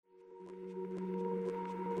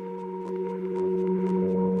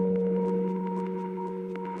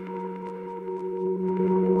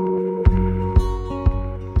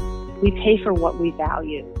We pay for what we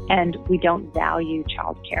value, and we don't value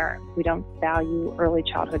childcare. We don't value early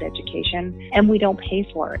childhood education, and we don't pay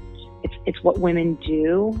for it. It's what women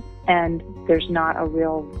do, and there's not a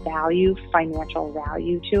real value, financial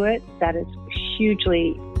value to it that is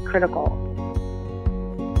hugely critical.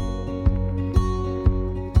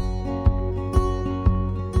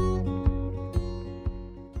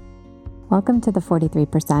 Welcome to the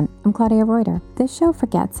 43%. I'm Claudia Reuter. This show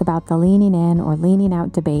forgets about the leaning in or leaning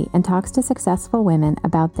out debate and talks to successful women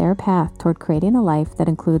about their path toward creating a life that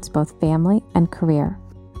includes both family and career.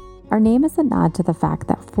 Our name is a nod to the fact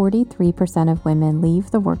that 43% of women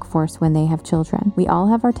leave the workforce when they have children. We all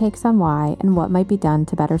have our takes on why and what might be done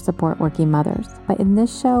to better support working mothers. But in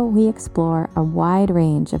this show, we explore a wide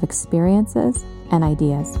range of experiences and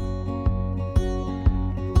ideas.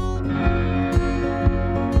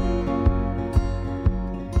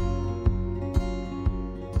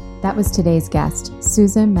 That was today's guest,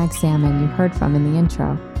 Susan Magsamen, you heard from in the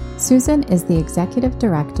intro. Susan is the Executive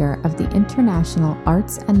Director of the International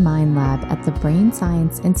Arts and Mind Lab at the Brain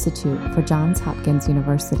Science Institute for Johns Hopkins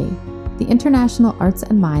University. The International Arts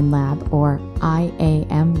and Mind Lab, or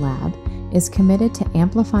IAM Lab, is committed to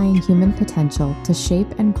amplifying human potential to shape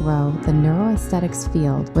and grow the neuroaesthetics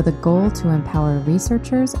field with a goal to empower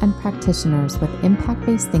researchers and practitioners with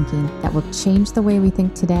impact-based thinking that will change the way we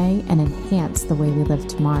think today and enhance the way we live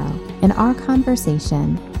tomorrow. In our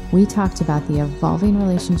conversation, we talked about the evolving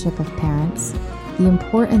relationship of parents, the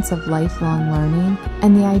importance of lifelong learning,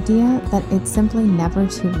 and the idea that it's simply never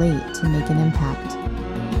too late to make an impact.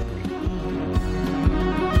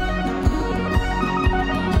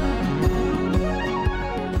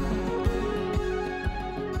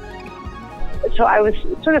 So I was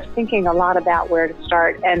sort of thinking a lot about where to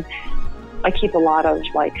start, and I keep a lot of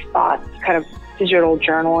thoughts, kind of digital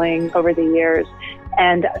journaling over the years.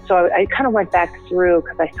 And so I kind of went back through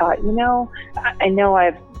because I thought, I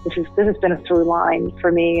know this has been a through line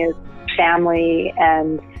for me is family,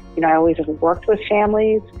 and I always have worked with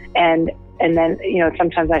families, and then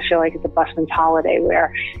sometimes I feel like it's a busman's holiday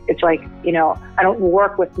where it's like I don't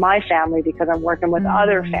work with my family because I'm working with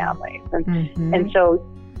other families, and so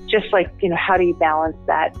just how do you balance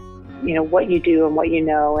that, what you do and what you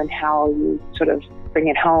know and how you sort of bring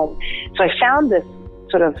it home. So I found this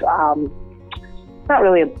sort of not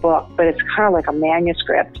really a book, but it's kind of like a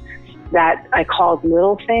manuscript that I called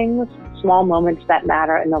Little Things, Small Moments That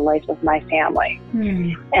Matter in the Life of My Family.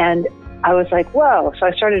 And I was like, whoa. So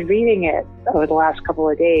I started reading it over the last couple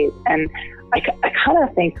of days. And I kind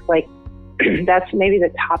of think that's maybe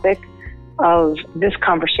the topic of this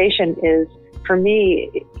conversation is, for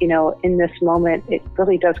me, in this moment, it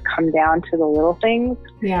really does come down to the little things.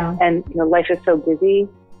 Yeah. And, life is so busy,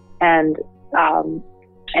 and some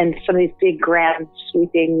of these big, grand,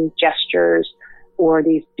 sweeping gestures or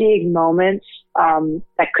these big moments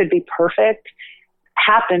that could be perfect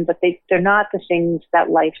happen, but they're not the things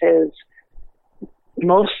that life is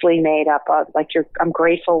mostly made up of. I'm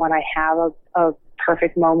grateful when I have a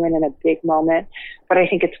perfect moment and a big moment, but I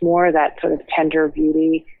think it's more that sort of tender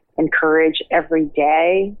beauty and courage every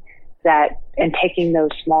day and taking those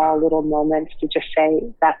small little moments to just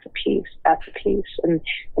say, that's a piece, and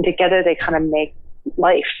together they kind of make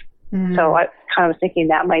life. So I kind of was thinking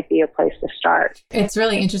that might be a place to start. It's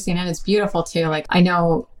really interesting, and it's beautiful too. I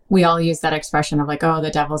know we all use that expression of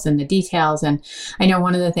the devil's in the details. And I know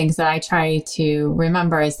one of the things that I try to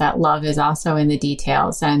remember is that love is also in the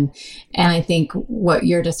details. And I think what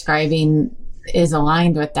you're describing is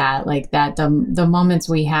aligned with that, that the moments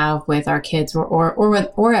we have with our kids or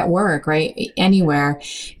at work, right? Anywhere,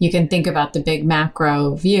 you can think about the big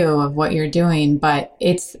macro view of what you're doing, but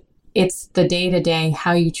it's the day-to-day,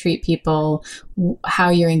 how you treat people, how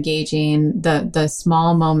you're engaging, the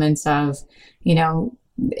small moments of,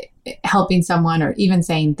 helping someone or even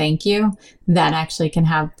saying thank you that actually can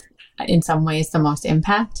have, in some ways, the most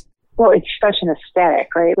impact. Well, it's such an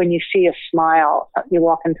aesthetic, right? When you see a smile, you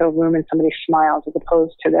walk into a room and somebody smiles as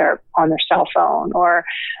opposed to on their cell phone or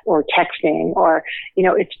texting, or,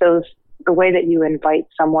 it's the way that you invite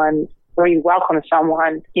someone or you welcome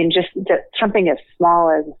someone in just something as small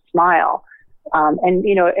as a smile. And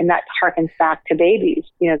that harkens back to babies.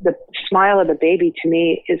 The smile of the baby to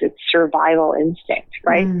me is its survival instinct,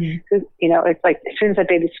 right? It's like as soon as that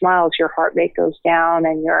baby smiles, your heart rate goes down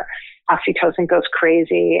and your oxytocin goes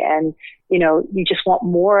crazy, and you just want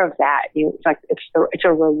more of that. It's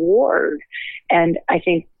a reward, and I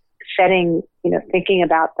think thinking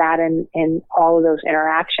about that in all of those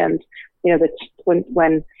interactions, that's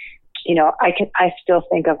when I still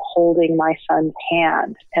think of holding my son's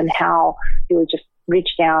hand and how he would just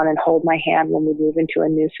reach down and hold my hand when we move into a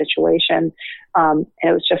new situation. And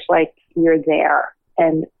it was just like, you're there.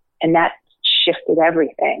 And that shifted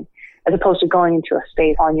everything, as opposed to going into a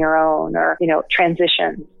space on your own, or,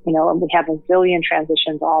 transitions, and we have a zillion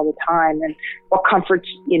transitions all the time. And what comforts,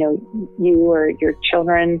 you or your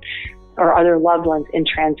children or other loved ones in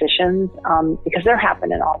transitions, because they're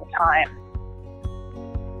happening all the time.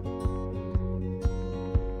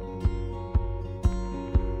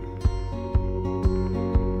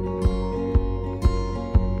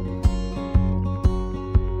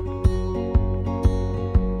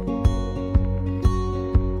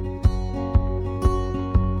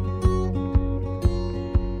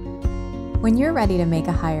 When you're ready to make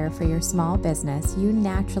a hire for your small business, you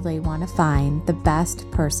naturally want to find the best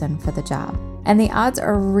person for the job. And the odds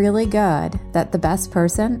are really good that the best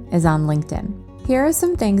person is on LinkedIn. Here are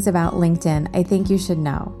some things about LinkedIn I think you should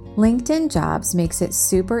know. LinkedIn Jobs makes it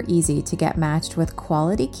super easy to get matched with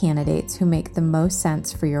quality candidates who make the most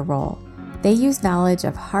sense for your role. They use knowledge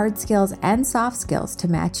of hard skills and soft skills to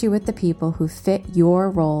match you with the people who fit your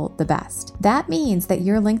role the best. That means that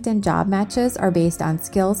your LinkedIn job matches are based on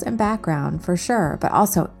skills and background for sure, but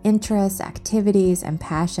also interests, activities, and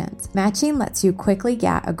passions. Matching lets you quickly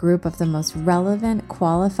get a group of the most relevant,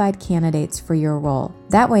 qualified candidates for your role.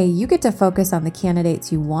 That way, you get to focus on the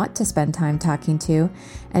candidates you want to spend time talking to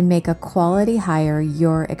and make a quality hire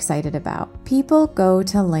you're excited about. People go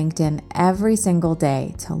to LinkedIn every single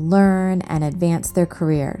day to learn and advance their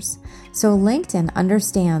careers. So LinkedIn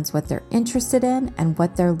understands what they're interested in and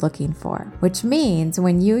what they're looking for, which means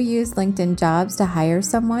when you use LinkedIn Jobs to hire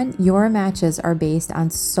someone, your matches are based on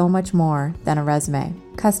so much more than a resume.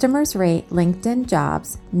 Customers rate LinkedIn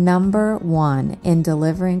Jobs #1 in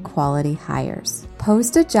delivering quality hires.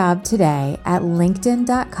 Post a job today at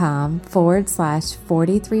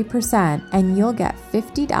linkedin.com/43% and you'll get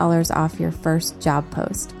 $50 off your first job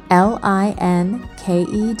post.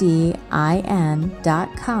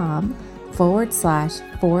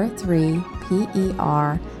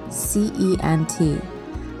 linkedin.com/43PERCENT.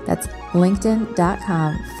 That's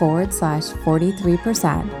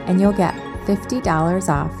linkedin.com/43% and you'll get $50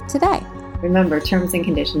 off today. Remember, terms and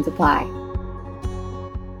conditions apply.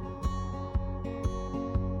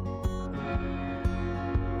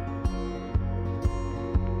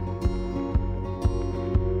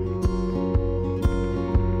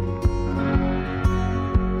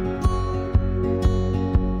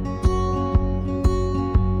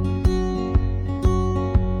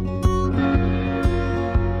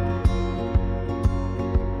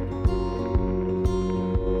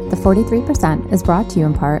 The 43% is brought to you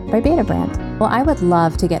in part by Beta Brand. While I would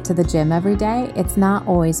love to get to the gym every day, it's not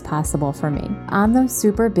always possible for me. On those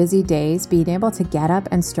super busy days, being able to get up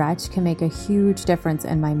and stretch can make a huge difference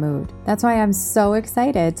in my mood. That's why I'm so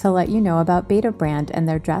excited to let you know about Beta Brand and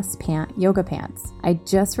their dress pant yoga pants. I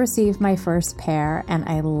just received my first pair and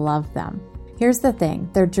I love them. Here's the thing,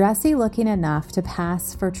 they're dressy looking enough to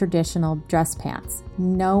pass for traditional dress pants.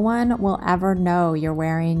 No one will ever know you're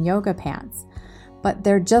wearing yoga pants. But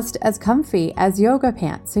they're just as comfy as yoga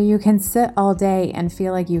pants, so you can sit all day and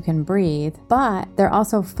feel like you can breathe, but they're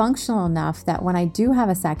also functional enough that when I do have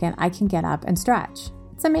a second, I can get up and stretch.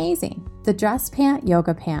 It's amazing. The dress pant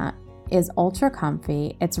yoga pant is ultra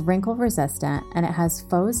comfy, it's wrinkle resistant, and it has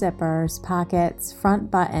faux zippers, pockets,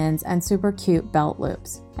 front buttons, and super cute belt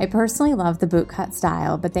loops. I personally love the bootcut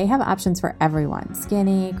style, but they have options for everyone.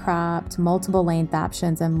 Skinny, cropped, multiple length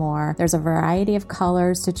options, and more. There's a variety of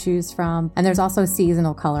colors to choose from, and there's also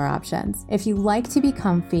seasonal color options. If you like to be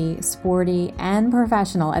comfy, sporty, and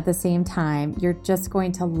professional at the same time, you're just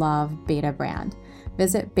going to love Beta Brand.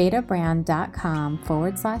 Visit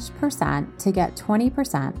betabrand.com/% to get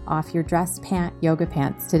 20% off your dress pant yoga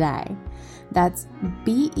pants today. That's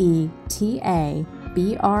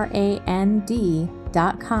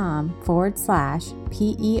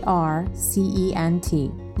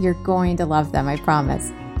betabrand.com/PERCENT. You're going to love them, I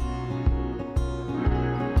promise.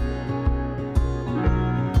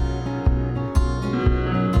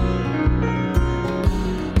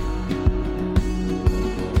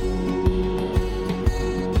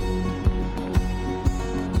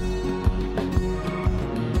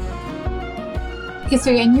 Okay,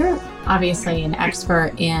 so and you're obviously an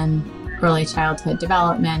expert in early childhood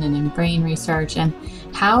development and in brain research, and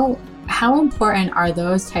how important are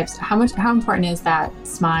those types? How important is that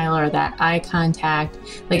smile or that eye contact,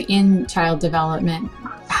 like in child development?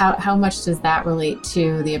 How much does that relate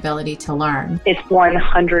to the ability to learn? It's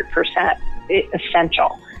 100%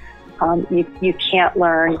 essential. You can't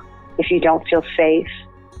learn if you don't feel safe.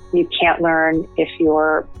 You can't learn if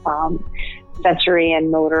your sensory and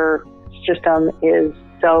motor system is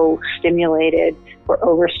so stimulated or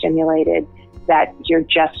overstimulated that you're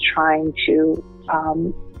just trying to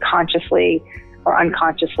consciously or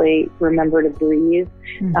unconsciously remember to breathe.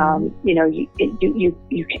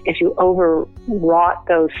 If you overwrought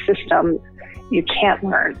those systems, you can't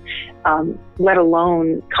learn, let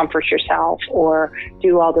alone comfort yourself or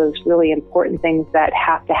do all those really important things that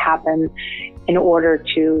have to happen in order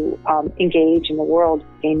to engage in the world,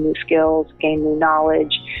 gain new skills, gain new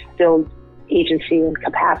knowledge, build agency and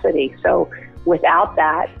capacity. So without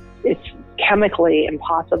that, it's chemically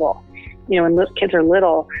impossible. When kids are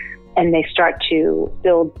little and they start to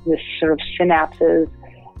build this sort of synapses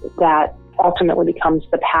that ultimately becomes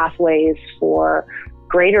the pathways for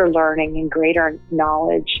greater learning and greater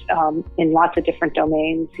knowledge in lots of different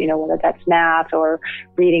domains, whether that's math or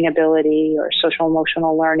reading ability or social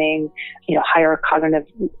emotional learning, higher cognitive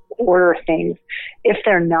order things. If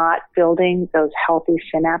they're not building those healthy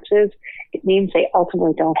synapses, it means they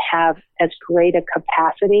ultimately don't have as great a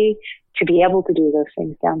capacity to be able to do those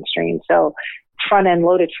things downstream. So front end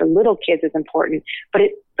loaded for little kids is important, but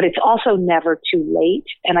it's also never too late.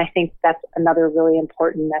 And I think that's another really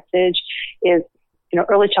important message is,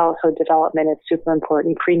 early childhood development is super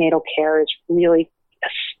important. Prenatal care is really,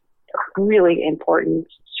 really important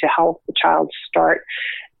to help the child start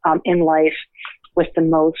in life with the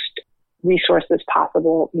most resources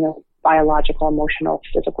possible, biological, emotional,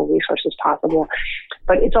 physical resources possible.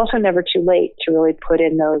 But it's also never too late to really put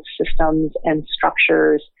in those systems and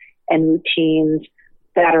structures and routines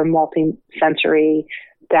that are multi-sensory,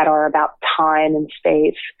 that are about time and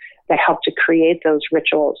space, that help to create those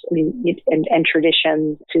rituals and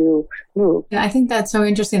traditions to move. I think that's so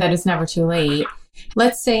interesting that it's never too late.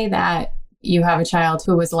 Let's say that you have a child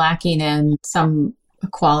who was lacking in some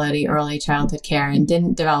quality early childhood care and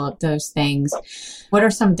didn't develop those things. What are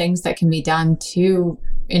some things that can be done to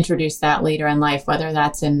introduce that later in life, whether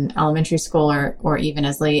that's in elementary school or even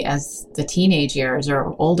as late as the teenage years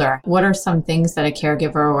or older? What are some things that a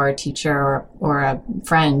caregiver or a teacher or a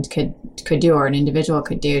friend could do or an individual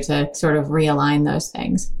could do to sort of realign those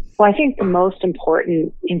things? Well, I think the most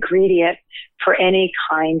important ingredient for any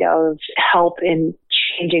kind of help in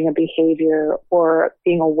changing a behavior or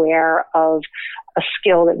being aware of a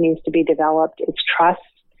skill that needs to be developed is trust.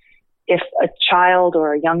 If a child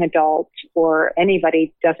or a young adult or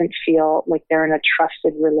anybody doesn't feel like they're in a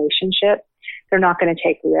trusted relationship, they're not going to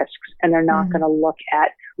take risks and they're not going to look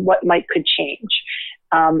at what could change.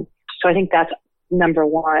 So I think that's number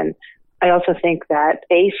one. I also think that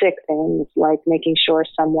basic things like making sure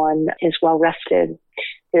someone is well rested,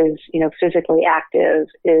 is, physically active,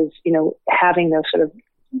 is, having those sort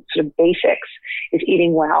of basics, is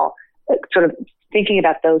eating well, sort of thinking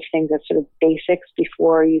about those things as sort of basics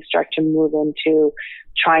before you start to move into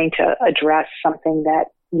trying to address something that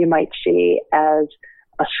you might see as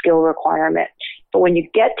a skill requirement. But when you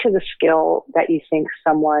get to the skill that you think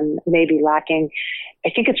someone may be lacking, I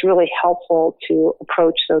think it's really helpful to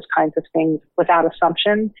approach those kinds of things without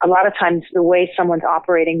assumption. A lot of times the way someone's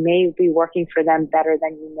operating may be working for them better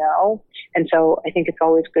than you know. And so I think it's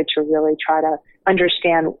always good to really try to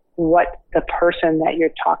understand what the person that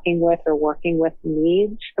you're talking with or working with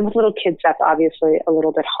needs. And with little kids, that's obviously a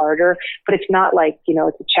little bit harder, but it's not like,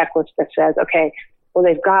 it's a checklist that says, okay, well,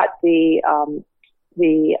 they've got the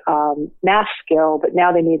math skill, but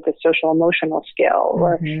now they need the social emotional skill,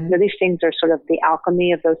 or these things are sort of the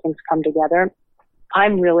alchemy of those things come together.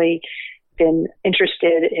 I'm really been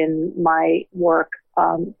interested in my work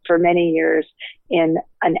for many years in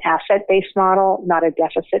an asset-based model, not a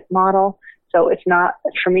deficit model. So it's not,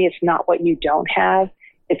 for me, it's not what you don't have,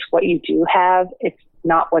 it's what you do have. It's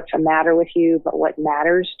not what's the matter with you, but what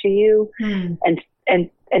matters to you. And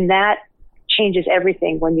that changes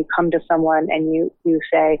everything when you come to someone and you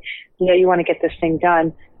say, you want to get this thing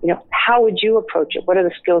done. How would you approach it? What are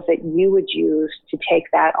the skills that you would use to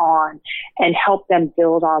take that on and help them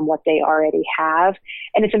build on what they already have?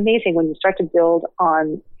 And it's amazing when you start to build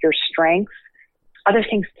on your strengths, other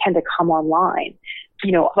things tend to come online.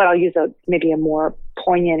 But I'll use maybe a more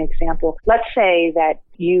poignant example. Let's say that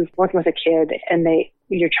you've worked with a kid and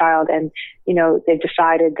your child, and, they've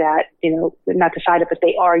decided that, not decided, but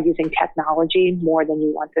they are using technology more than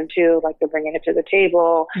you want them to. Like they're bringing it to the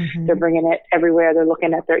table, they're bringing it everywhere, they're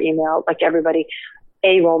looking at their email, like everybody.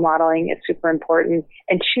 Role modeling is super important.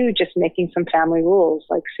 And two, just making some family rules,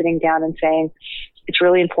 like sitting down and saying, it's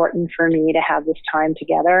really important for me to have this time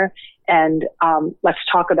together. And let's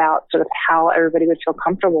talk about sort of how everybody would feel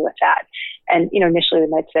comfortable with that. And, initially they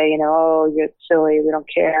might say, oh, you're silly, we don't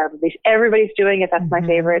care. Everybody's doing it, that's my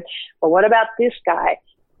favorite. But what about this guy?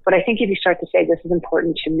 But I think if you start to say, this is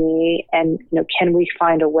important to me, and, can we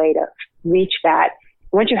find a way to reach that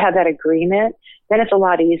Once you have that agreement, then it's a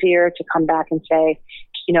lot easier to come back and say,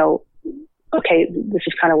 okay, this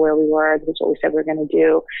is kind of where we were. This is what we said we were going to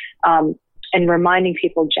do. And reminding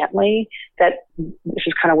people gently that this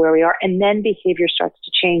is kind of where we are. And then behavior starts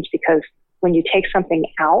to change, because when you take something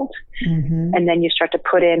out and then you start to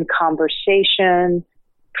put in conversation,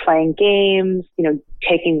 playing games,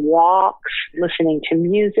 taking walks, listening to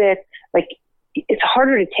music, like it's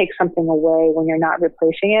harder to take something away when you're not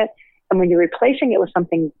replacing it. And when you're replacing it with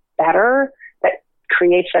something better that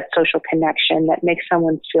creates that social connection, that makes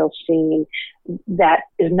someone feel seen, that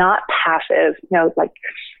is not passive, like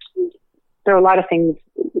there are a lot of things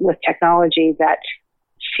with technology that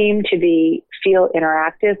seem to feel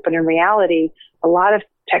interactive, but in reality, a lot of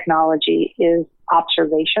technology is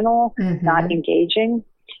observational, not engaging.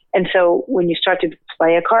 And so when you start to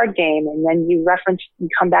play a card game and then you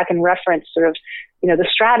come back and reference sort of, the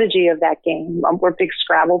strategy of that game. We're big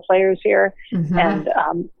Scrabble players here. And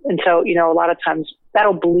so, a lot of times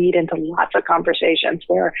that'll bleed into lots of conversations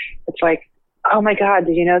where it's like, oh my God,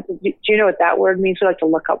 do you know what that word means? We like to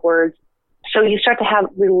look up words. So you start to have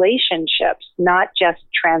relationships, not just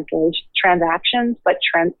transactions, but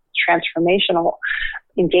transformational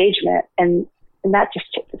engagement. And that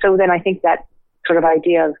so then I think that sort of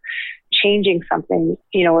idea of changing something,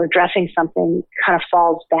 or addressing something kind of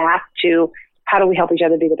falls back to how do we help each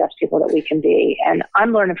other be the best people that we can be? And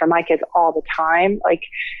I'm learning from my kids all the time. Like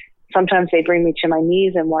sometimes they bring me to my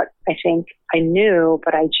knees in what I think I knew,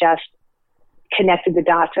 but I just connected the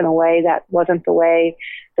dots in a way that wasn't the way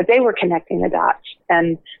that they were connecting the dots.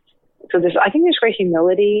 And so I think there's great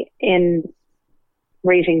humility in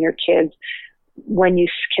raising your kids when you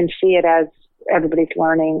can see it as everybody's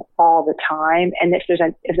learning all the time. And if there's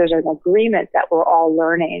an agreement that we're all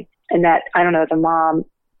learning, and that, I don't know, as a mom,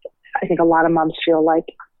 I think a lot of moms feel like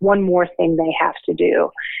one more thing they have to do.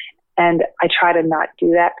 And I try to not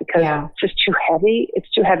do that because it's just too heavy. It's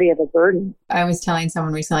too heavy of a burden. I was telling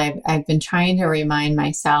someone recently, I've been trying to remind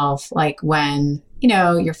myself, like when,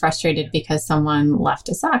 you're frustrated because someone left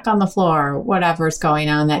a sock on the floor, or whatever's going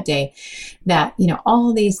on that day, that,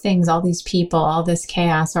 all these things, all these people, all this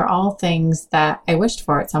chaos are all things that I wished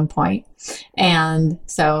for at some point. And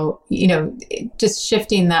so, just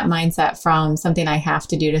shifting that mindset from something I have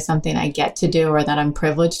to do to something I get to do, or that I'm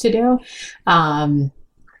privileged to do,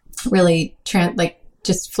 really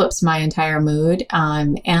just flips my entire mood.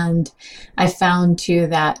 And I found too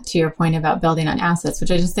that, to your point about building on assets, which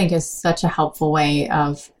I just think is such a helpful way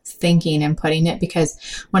of thinking and putting it,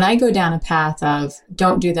 because when I go down a path of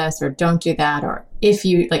don't do this or don't do that, or if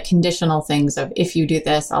you like conditional things of if you do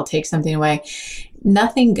this, I'll take something away,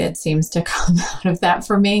 nothing good seems to come out of that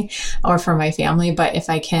for me or for my family. But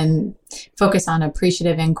if I can focus on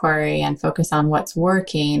appreciative inquiry and focus on what's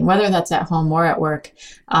working, whether that's at home or at work,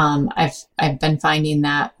 I've been finding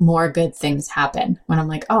that more good things happen when I'm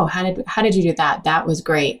like, oh, how did you do that? That was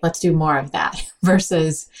great. Let's do more of that,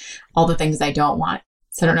 versus all the things I don't want.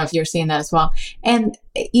 So I don't know if you're seeing that as well. And,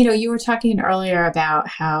 you were talking earlier about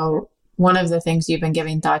how one of the things you've been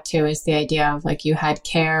giving thought to is the idea of like you had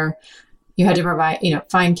to provide,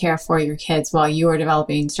 find care for your kids while you were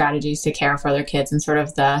developing strategies to care for other kids, and sort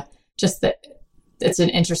of it's an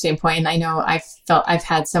interesting point. And I know I've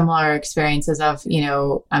had similar experiences of,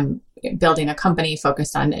 I'm building a company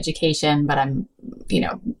focused on education, but I'm,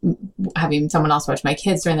 having someone else watch my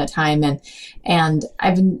kids during that time. And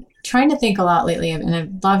I've been trying to think a lot lately, and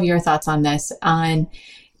I'd love your thoughts on this, on,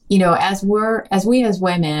 as we as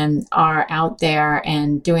women are out there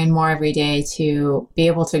and doing more every day to be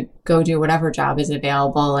able to go do whatever job is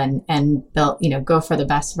available and build, go for the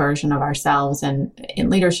best version of ourselves and in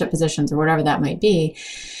leadership positions or whatever that might be.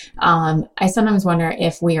 I sometimes wonder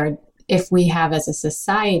if we have as a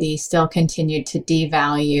society still continued to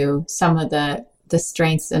devalue some of the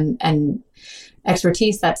strengths and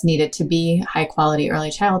expertise that's needed to be high quality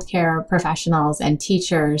early child care professionals and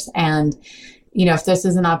teachers. And if this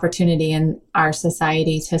is an opportunity in our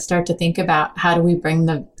society to start to think about how do we bring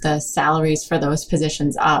the salaries for those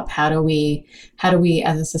positions up? How do we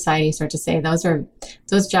as a society start to say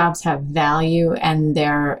those jobs have value and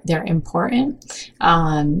they're important?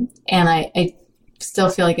 And I still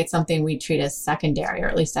feel like it's something we treat as secondary, or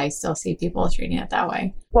at least I still see people treating it that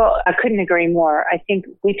way. Well, I couldn't agree more. I think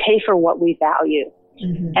we pay for what we value.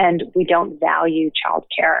 And we don't value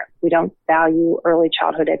childcare. We don't value early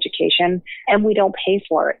childhood education, and we don't pay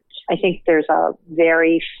for it. I think there's a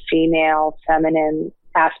very female, feminine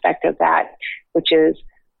aspect of that, which is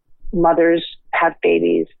mothers have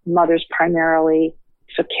babies. Mothers primarily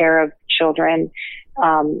took care of children,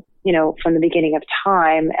 from the beginning of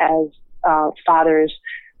time, as fathers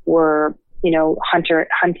were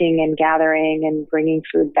hunting and gathering and bringing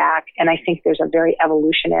food back. And I think there's a very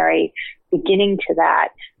evolutionary beginning to that.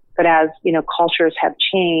 But as, cultures have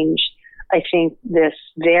changed, I think this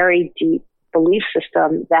very deep belief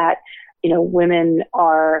system that, women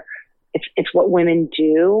are, it's what women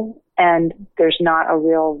do, and there's not a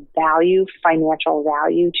real financial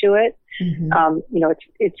value to it. Mm-hmm.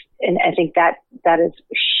 And I think that is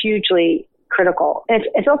hugely critical. And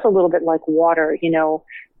it's also a little bit like water.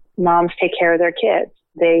 Moms take care of their kids.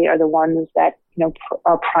 They are the ones that,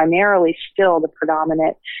 are primarily still the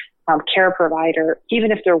predominant care provider.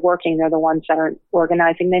 Even if they're working, they're the ones that are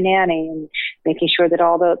organizing the nanny and making sure that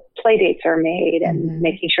all the play dates are made and Mm-hmm.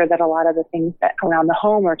 making sure that a lot of the things that around the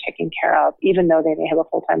home are taken care of, even though they may have a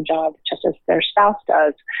full-time job, just as their spouse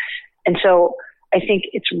does. And so I think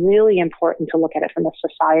it's really important to look at it from a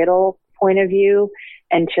societal point of view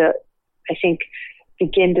and to, I think,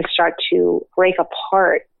 begin to start to break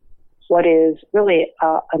apart what is really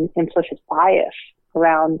an implicit bias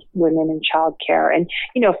around women and childcare. And,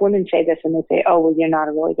 if women say this and they say, oh, well, you're not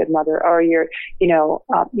a really good mother, or you're,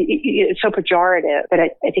 it's so pejorative, but I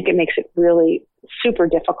think it makes it really super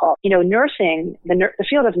difficult. Nursing, the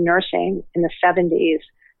field of nursing in the 70s,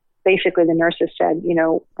 basically the nurses said,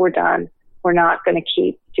 we're done. We're not going to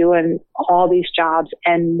keep doing all these jobs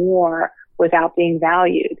and more without being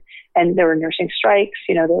valued. And there were nursing strikes.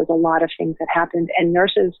 There was a lot of things that happened. And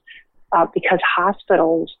nurses, because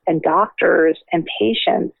hospitals and doctors and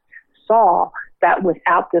patients saw that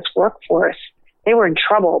without this workforce, they were in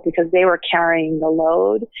trouble because they were carrying the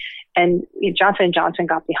load. And Johnson & Johnson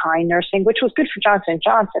got behind nursing, which was good for Johnson &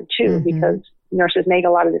 Johnson too, Mm-hmm. because nurses make a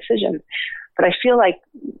lot of decisions. But I feel like,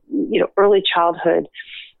 early childhood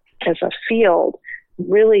as a field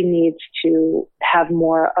really needs to have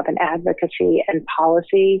more of an advocacy and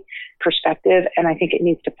policy perspective. And I think it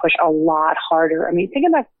needs to push a lot harder. I mean, think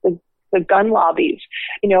about the gun lobbies.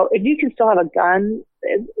 If you can still have a gun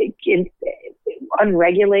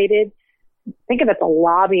unregulated, think about the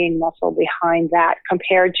lobbying muscle behind that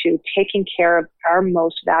compared to taking care of our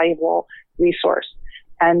most valuable resource,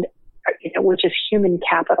 and which is human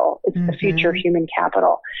capital. It's Mm-hmm. the future human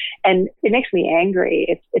capital. And it makes me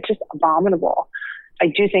angry. It's just abominable. I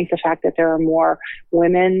do think the fact that there are more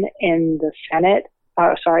women in the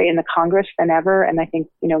in the Congress than ever. And I think,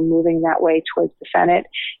 moving that way towards the Senate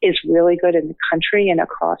is really good in the country and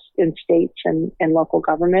across in states and local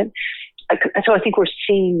government. So I think we're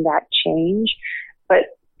seeing that change,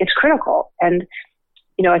 but it's critical. And,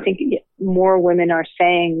 I think more women are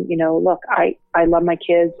saying, look, I love my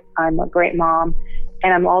kids. I'm a great mom.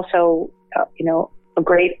 And I'm also, a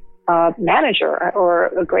great manager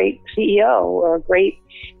or a great CEO or a great,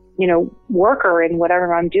 worker in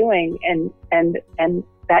whatever I'm doing. And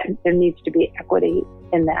that there needs to be equity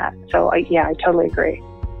in that. So I totally agree.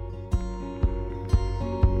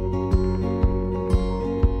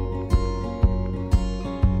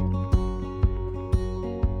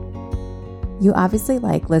 You obviously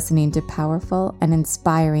like listening to powerful and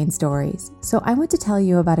inspiring stories, so I want to tell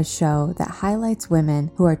you about a show that highlights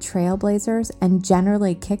women who are trailblazers and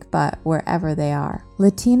generally kick butt wherever they are.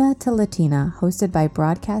 Latina to Latina, hosted by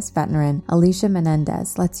broadcast veteran Alicia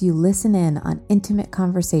Menendez, lets you listen in on intimate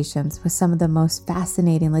conversations with some of the most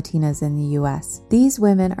fascinating Latinas in the U.S. These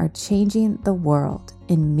women are changing the world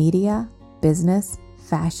in media, business,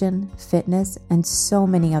 fashion, fitness, and so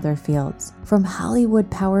many other fields. From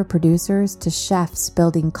Hollywood power producers to chefs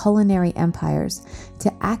building culinary empires to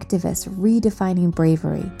activists redefining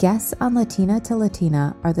bravery, guests on Latina to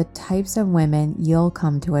Latina are the types of women you'll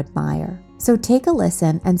come to admire. So take a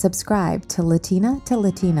listen and subscribe to Latina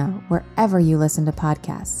wherever you listen to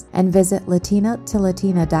podcasts, and visit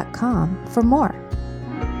latinatolatina.com for more.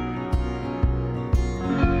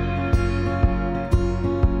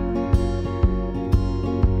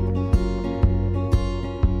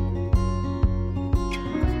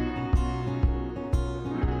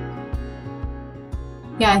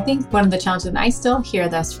 Yeah, I think one of the challenges, and I still hear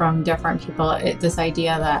this from different people, this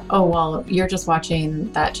idea that, oh, well, you're just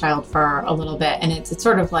watching that child for a little bit. And it's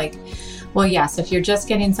sort of like, well, yes, if you're just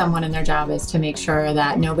getting someone and their job is to make sure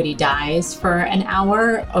that nobody dies for an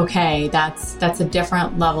hour, okay, that's a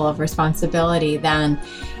different level of responsibility than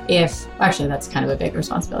if, actually, that's kind of a big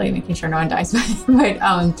responsibility, making sure no one dies. but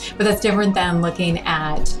that's different than looking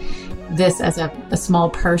at this as a small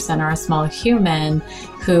person or a small human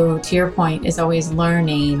who, to your point, is always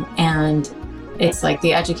learning. And it's like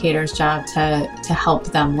the educator's job to help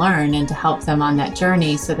them learn and to help them on that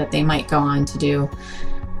journey so that they might go on to do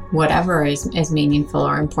whatever is meaningful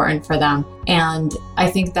or important for them. And I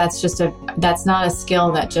think that's not a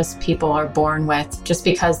skill that just people are born with just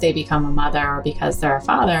because they become a mother or because they're a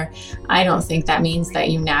father. I don't think that means that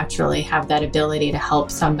you naturally have that ability to help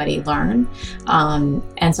somebody learn.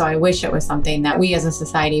 And so I wish it was something that we as a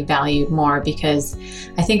society valued more, because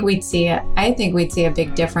I think we'd see a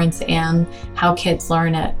big difference in how kids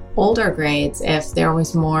learn at older grades if there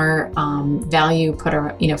was more value put,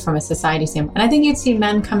 from a society standpoint. And I think you'd see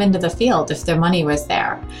men come into the field if the money was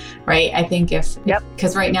there, right? I think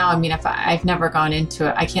because right now, if I've never gone into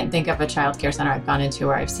it, I can't think of a childcare center I've gone into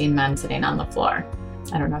where I've seen men sitting on the floor.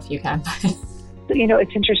 I don't know if you can, but.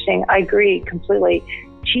 It's interesting. I agree completely.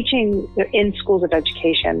 Teaching in schools of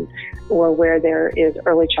education or where there is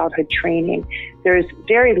early childhood training, there's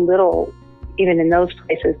very little, even in those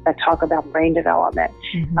places, that talk about brain development.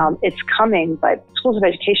 Mm-hmm. It's coming, but schools of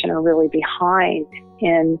education are really behind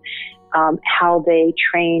in how they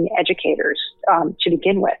train educators to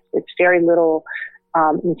begin with. It's very little.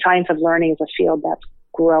 Science of learning is a field that's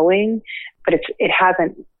growing, but it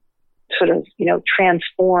hasn't sort of,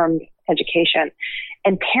 transformed education.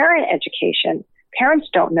 And parent education, parents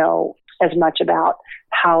don't know as much about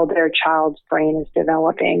how their child's brain is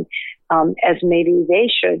developing as maybe they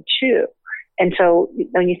should too. And so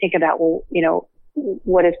when you think about,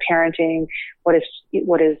 what is parenting, what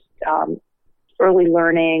is early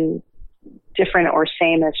learning, different or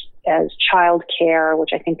same as child care, which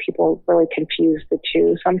I think people really confuse the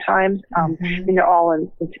two sometimes. Mm-hmm.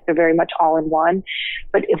 They're very much all in one.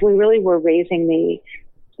 But if we really were raising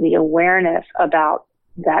the awareness about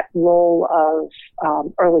that role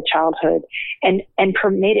of early childhood and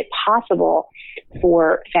made it possible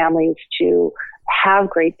for families to have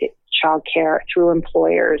great child care through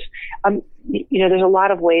employers. There's a lot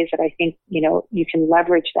of ways that I think, you can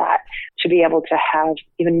leverage that to be able to have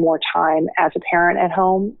even more time as a parent at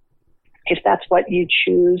home, if that's what you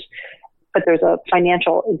choose. But there's a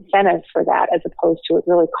financial incentive for that, as opposed to it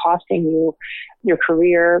really costing you your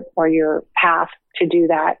career or your path to do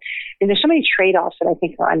that. And there's so many trade-offs that I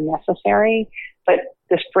think are unnecessary, but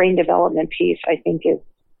this brain development piece, I think,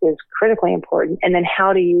 is critically important. And then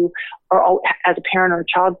how do you, or as a parent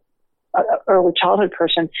or early childhood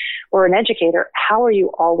person or an educator, how are you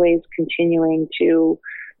always continuing to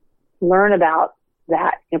learn about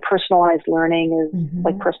that? Personalized learning is mm-hmm.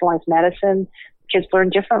 like personalized medicine. Kids learn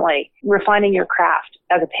differently. Refining your craft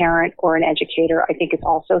as a parent or an educator, I think, is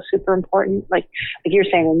also super important. Like you're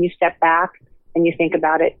saying, when you step back and you think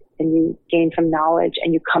about it and you gain some knowledge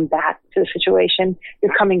and you come back to the situation,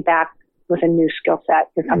 you're coming back with a new skill set.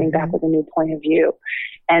 You're coming mm-hmm. back with a new point of view.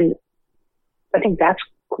 And I think that's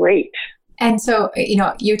great. And so,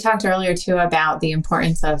 you talked earlier too about the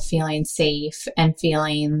importance of feeling safe and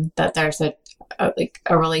feeling that there's a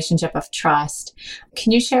relationship of trust.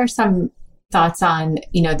 Can you share some thoughts on,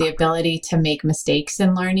 the ability to make mistakes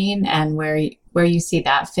in learning and where you see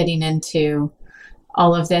that fitting into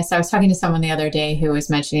all of this? I was talking to someone the other day who was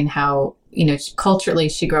mentioning how, culturally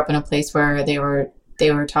she grew up in a place where they were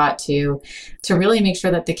taught to really make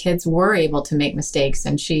sure that the kids were able to make mistakes.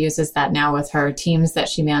 And she uses that now with her teams that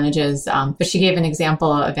she manages. But she gave an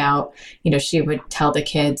example about, she would tell the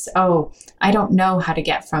kids, "Oh, I don't know how to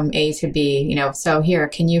get from A to B, so here,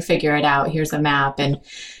 can you figure it out? Here's a map."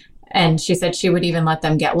 And she said she would even let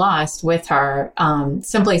them get lost with her,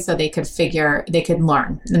 simply so they could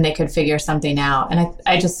learn and they could figure something out. And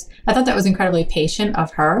I thought that was incredibly patient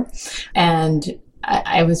of her. And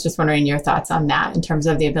I was just wondering your thoughts on that in terms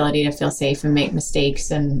of the ability to feel safe and make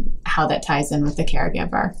mistakes and how that ties in with the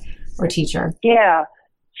caregiver or teacher. Yeah.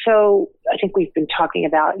 So I think we've been talking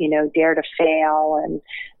about, dare to fail and,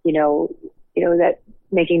 that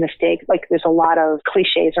making mistakes. Like there's a lot of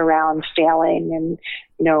cliches around failing and,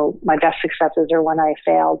 my best successes are when I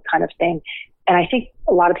failed kind of thing. And I think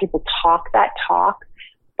a lot of people talk that talk,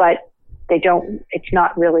 but it's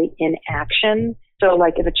not really in action. So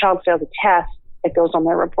like if a child fails a test, it goes on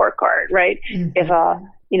their report card, right? Mm-hmm. If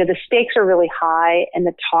the stakes are really high and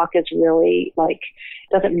the talk is really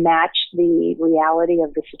doesn't match the reality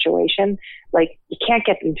of the situation, you can't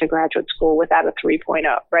get into graduate school without a 3.0,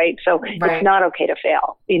 right? So It's not okay to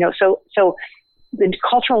fail, so the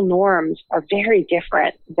cultural norms are very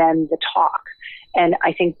different than the talk. And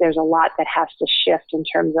I think there's a lot that has to shift in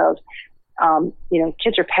terms of,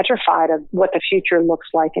 kids are petrified of what the future looks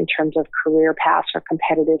like in terms of career paths or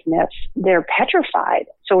competitiveness. They're petrified.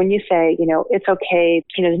 So when you say, it's okay,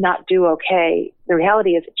 to not do okay, the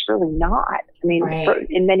reality is it's really not. I mean,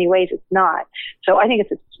 in many ways, it's not. So I think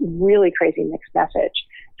it's a really crazy mixed message.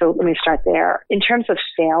 So let me start there. In terms of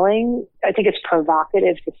failing, I think it's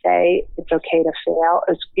provocative to say it's okay to fail,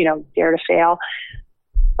 dare to fail.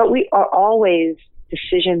 But we are always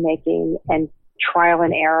decision making and trial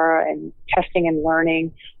and error and testing and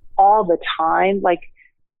learning all the time. Like,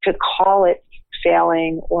 to call it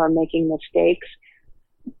failing or making mistakes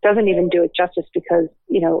doesn't even do it justice, because,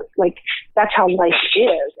 like, that's how life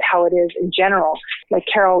is, how it is in general. Like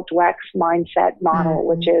Carol Dweck's mindset model,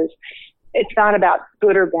 which is, it's not about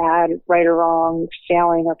good or bad, right or wrong,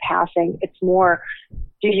 failing or passing. It's more,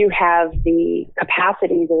 do you have the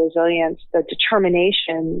capacity, the resilience, the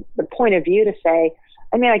determination, the point of view to say,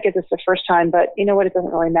 I may not get this the first time, but you know what? It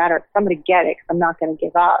doesn't really matter. I'm going to get it. I'm not going to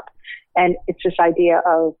give up. And it's this idea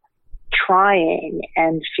of trying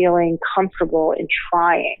and feeling comfortable in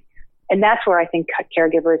trying. And that's where I think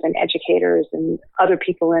caregivers and educators and other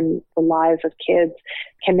people in the lives of kids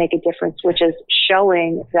can make a difference, which is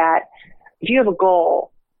showing that if you have a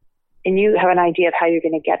goal and you have an idea of how you're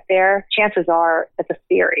going to get there, chances are it's a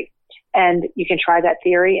theory. And you can try that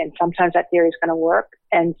theory, and sometimes that theory is going to work,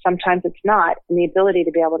 and sometimes it's not. And the ability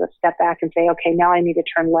to be able to step back and say, okay, now I need to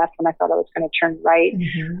turn left when I thought I was going to turn right,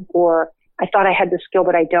 or I thought I had the skill,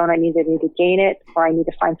 but I don't. I need to gain it, or I need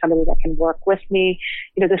to find somebody that can work with me.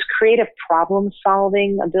 This creative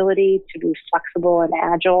problem-solving ability to be flexible and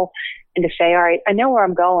agile, and to say, all right, I know where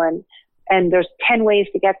I'm going, and there's 10 ways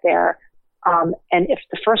to get there. And if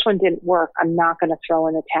the first one didn't work, I'm not going to throw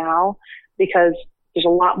in the towel, because there's a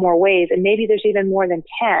lot more ways, and maybe there's even more than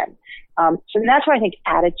 10. So that's why I think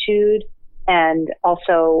attitude and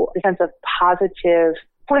also the sense of positive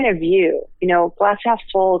point of view, glass half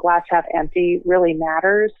full, glass half empty really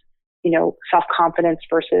matters. Self-confidence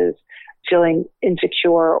versus feeling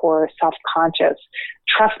insecure or self-conscious,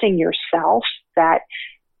 trusting yourself that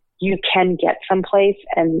you can get someplace.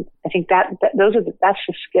 And I think that's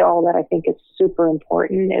the skill that I think is super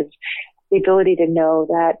important, is the ability to know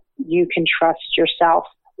that you can trust yourself,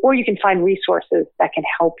 or you can find resources that can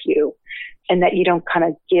help you, and that you don't kind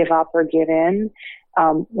of give up or give in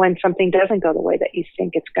when something doesn't go the way that you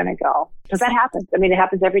think it's going to go. Because that happens. I mean, it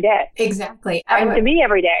happens every day. Exactly. It happens to me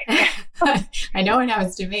every day. I know it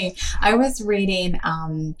happens to me. I was reading,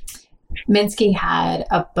 Minsky had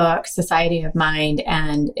a book, Society of Mind,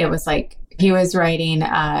 and it was like, he was writing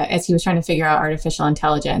as he was trying to figure out artificial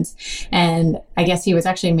intelligence. And I guess he was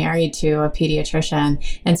actually married to a pediatrician.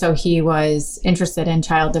 And so he was interested in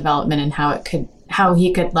child development and how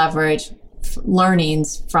he could leverage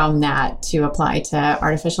learnings from that to apply to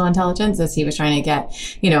artificial intelligence, as he was trying to get,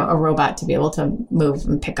 a robot to be able to move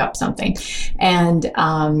and pick up something. And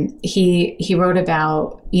he wrote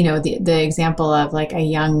about, the example of like a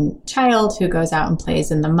young child who goes out and plays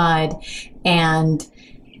in the mud, and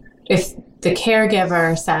if the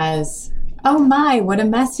caregiver says, oh my, what a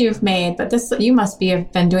mess you've made, but you must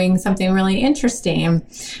have been doing something really interesting,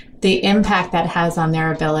 the impact that has on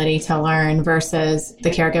their ability to learn, versus the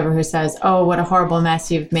caregiver who says, oh, what a horrible mess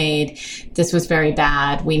you've made. This was very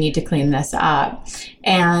bad. We need to clean this up.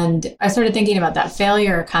 And I started thinking about that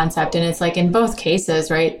failure concept. And it's like, in both cases,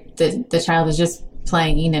 right, the child is just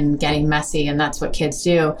playing and getting messy, and that's what kids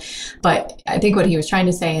do. But I think what he was trying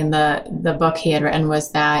to say in the book he had written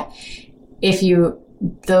was that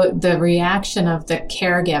the reaction of the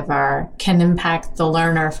caregiver can impact the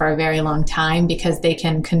learner for a very long time, because they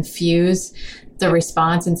can confuse the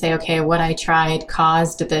response and say, okay, what I tried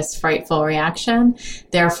caused this frightful reaction.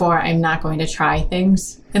 Therefore, I'm not going to try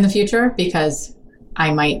things in the future because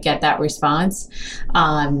I might get that response.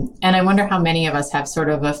 And I wonder how many of us have sort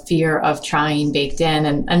of a fear of trying baked in.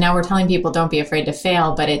 And now we're telling people don't be afraid to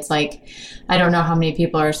fail, but it's like, I don't know how many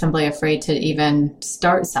people are simply afraid to even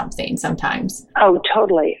start something sometimes. Oh,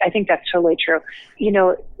 totally. I think that's totally true.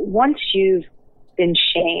 Once you've been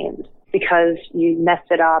shamed because you messed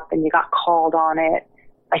it up and you got called on it,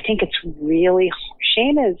 I think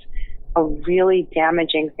shame is a really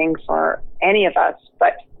damaging thing for any of us,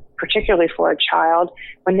 but particularly for a child,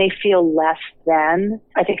 when they feel less than.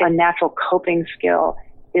 I think a natural coping skill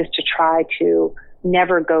is to try to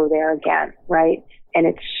never go there again, right? And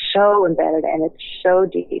it's so embedded and it's so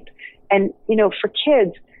deep. And, for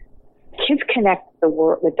kids connect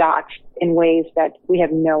the dots in ways that we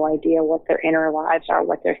have no idea what their inner lives are,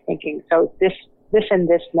 what they're thinking. So this and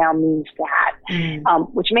this now means that,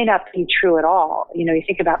 which may not be true at all. You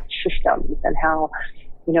think about systems and how,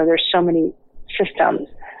 there's so many systems.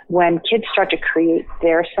 When kids start to create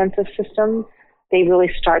their sense of systems, they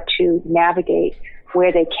really start to navigate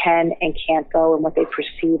where they can and can't go and what they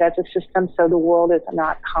perceive as a system. So the world is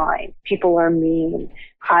not kind. People are mean.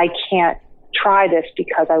 I can't try this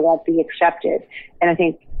because I won't be accepted. And I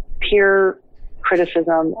think peer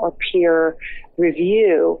criticism or peer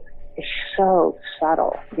review is so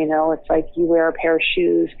subtle. It's like you wear a pair of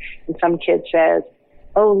shoes and some kid says,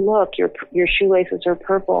 oh, look, your shoelaces are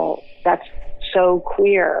purple. That's so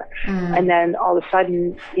queer. And then all of a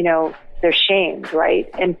sudden, they're shamed, right?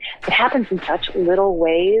 And it happens in such little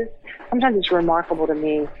ways. Sometimes it's remarkable to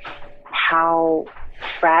me how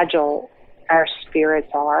fragile our spirits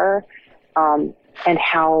are, and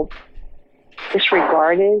how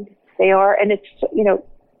disregarded they are. And it's,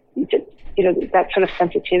 that sort of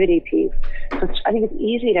sensitivity piece. So I think it's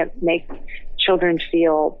easy to make children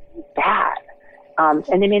feel bad.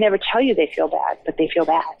 And they may never tell you they feel bad, but they feel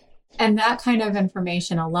bad. And that kind of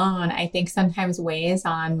information alone, I think sometimes weighs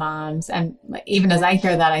on moms. And even as I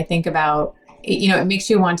hear that, I think about, it makes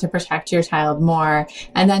you want to protect your child more,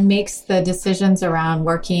 and then makes the decisions around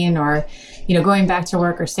working or, going back to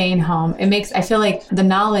work or staying home. I feel like the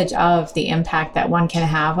knowledge of the impact that one can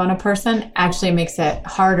have on a person actually makes it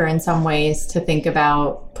harder in some ways to think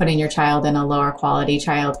about putting your child in a lower quality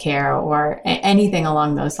childcare or anything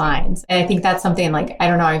along those lines. And I think that's something like, I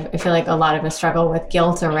don't know, I feel like a lot of us struggle with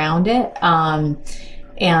guilt around it.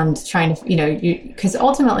 And trying to, because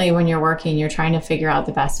ultimately when you're working, you're trying to figure out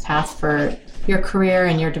the best path for your career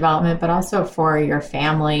and your development, but also for your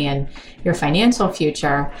family and your financial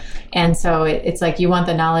future. And so it's like you want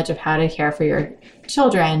the knowledge of how to care for your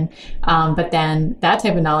children, but then that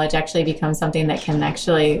type of knowledge actually becomes something that can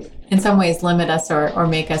actually, in some ways, limit us or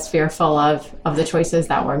make us fearful of the choices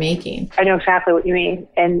that we're making. I know exactly what you mean.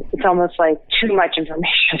 And it's almost like too much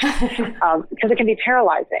information because it can be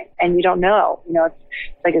paralyzing and you don't know. It's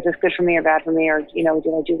like, is this good for me or bad for me? Or, did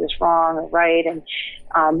I do this wrong or right? And,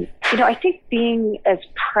 I think being as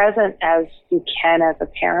present as you can as a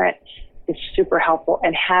parent is super helpful,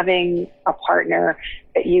 and having a partner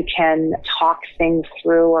that you can talk things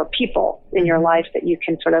through, or people in your life that you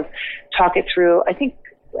can sort of talk it through. I think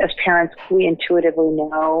as parents, we intuitively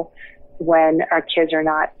know when our kids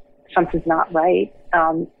are something's not right.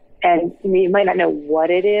 And you might not know what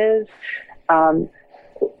it is,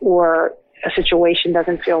 or a situation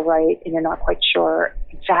doesn't feel right and you're not quite sure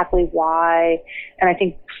exactly why. And I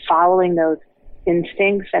think following those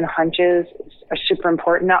instincts and hunches are super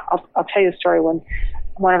important. I'll tell you a story. When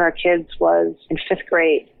one of our kids was in 5th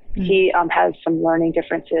grade, he has some learning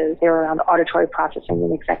differences. They were around auditory processing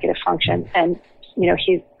and executive function. And,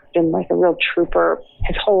 he's been like a real trooper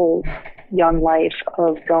his whole young life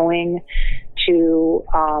of going to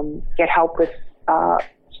get help with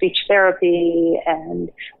speech therapy and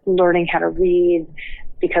learning how to read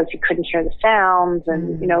because he couldn't hear the sounds,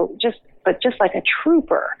 and just like a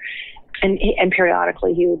trooper. And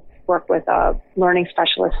periodically he would work with a learning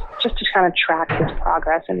specialist just to kind of track his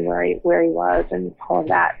progress and where he was and all of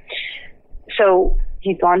that. So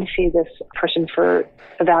he'd gone to see this person for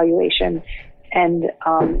evaluation, and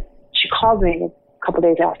she called me a couple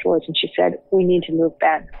days afterwards and she said, "We need to move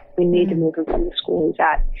Ben. We need to move him from the school he's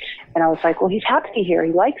at." And I was like, "Well, he's happy here.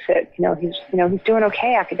 He likes it. He's doing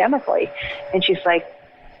okay academically." And she's like,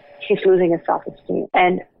 "He's losing his self-esteem."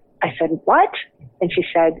 And I said, "What?" And she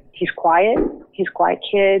said, "He's quiet. He's a quiet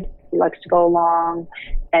kid. He likes to go along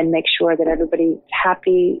and make sure that everybody's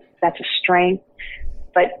happy. That's a strength.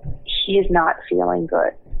 But he is not feeling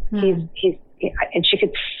good." And she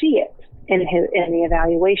could see it in the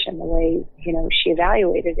evaluation, the way, she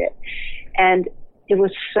evaluated it. And it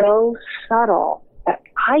was so subtle that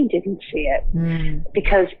I didn't see it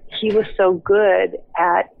because he was so good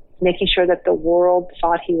at making sure that the world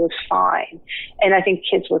thought he was fine. And I think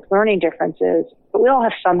kids with learning differences, but we all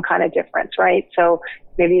have some kind of difference, right? So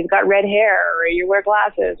maybe you've got red hair or you wear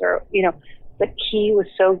glasses or, but he was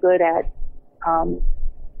so good at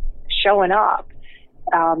showing up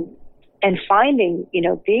and finding,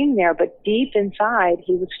 being there, but deep inside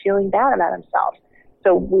he was feeling bad about himself.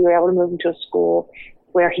 So we were able to move him to a school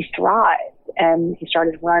where he thrived, and he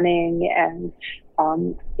started running and,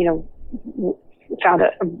 found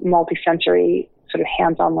a multi-sensory sort of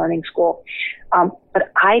hands-on learning school.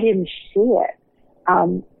 But I didn't see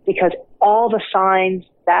it because all the signs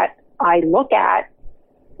that I look at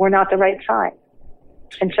were not the right signs.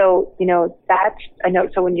 And so, I know,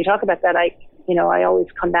 so when you talk about that, I always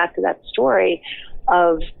come back to that story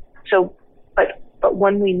of, but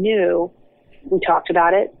when we knew, we talked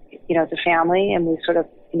about it, as a family, and we sort of,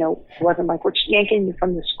 it wasn't like we're yanking you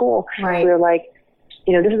from the school. Right. We were like,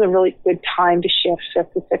 this is a really good time to shift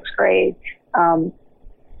 5th to 6th grade.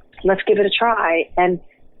 Let's give it a try. And,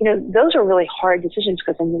 those are really hard decisions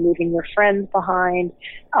because then you're leaving your friends behind.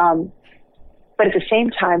 But at the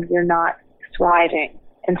same time, you're not thriving.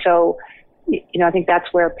 And so, I think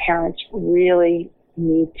that's where parents really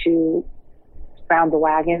need to ground the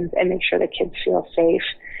wagons and make sure that kids feel safe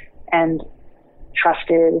and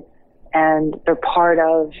trusted, and they're part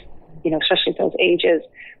of especially at those ages.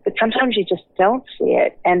 But sometimes you just don't see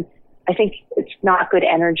it. And I think it's not good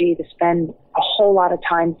energy to spend a whole lot of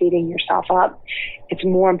time beating yourself up. It's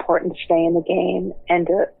more important to stay in the game and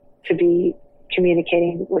to be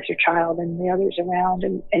communicating with your child and the others around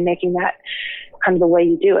and making that kind of the way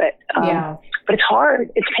you do it. But it's hard.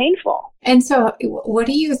 It's painful. And so what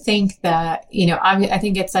do you think that, I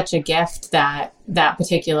think it's such a gift that that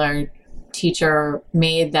particular teacher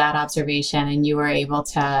made that observation and you were able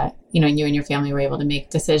to, you and your family were able to make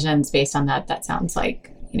decisions based on that. That sounds like,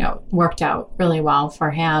 worked out really well for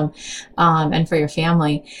him and for your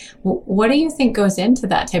family. What do you think goes into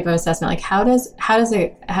that type of assessment? Like how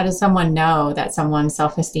does someone know that someone's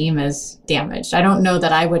self-esteem is damaged? I don't know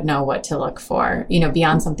that I would know what to look for,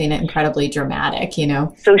 beyond something incredibly dramatic,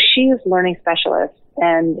 So she's learning specialist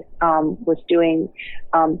and was doing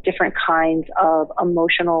different kinds of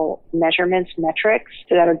emotional metrics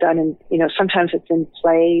that are done in, sometimes it's in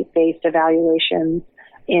play-based evaluations,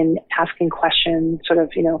 in asking questions, sort of,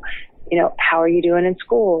 how are you doing in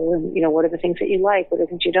school? And, what are the things that you like? What are the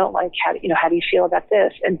things you don't like? How do you feel about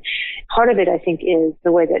this? And part of it, I think, is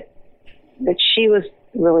the way that she was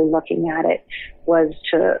really looking at it was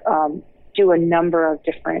to do a number of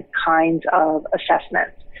different kinds of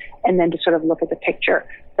assessments and then to sort of look at the picture.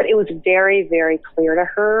 But it was very, very clear to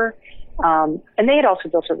her. And they had also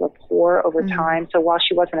built a rapport over time. So while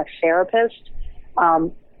she wasn't a therapist,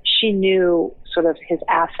 she knew sort of his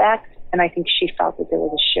affect, and I think she felt that there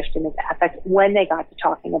was a shift in his affect when they got to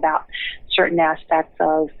talking about certain aspects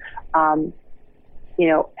of,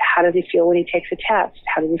 how does he feel when he takes a test?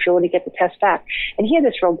 How does he feel when he gets the test back? And he had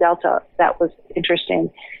this real delta that was interesting,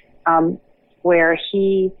 where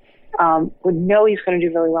he would know he's going to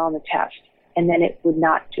do really well on the test, and then it would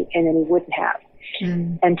not do, and then he wouldn't have.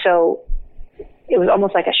 And so it was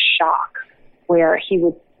almost like a shock where he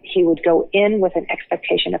would go in with an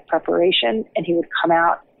expectation of preparation, and he would come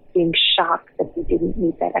out being shocked that he didn't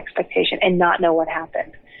meet that expectation and not know what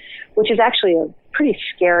happened, which is actually a pretty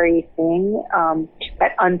scary thing,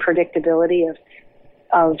 that unpredictability of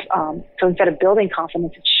so instead of building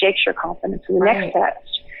confidence, it shakes your confidence. In the next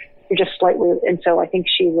test, you're just slightly, and so I think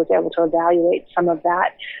she was able to evaluate some of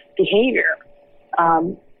that behavior.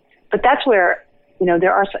 But that's where,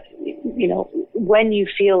 there are, when you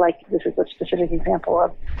feel like this is a specific example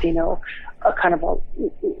of, a kind of a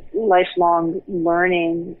lifelong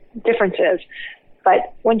learning differences.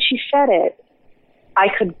 But when she said it, I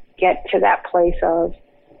could get to that place of,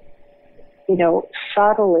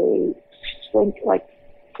 subtly,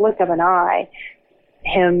 flick of an eye,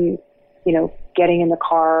 him, getting in the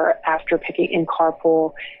car after picking in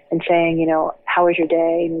carpool and saying, how was your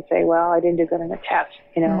day? And he'd say, well, I didn't do good on the test,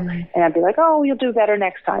 and I'd be like, oh, you'll do better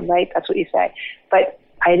next time, right? That's what you say. But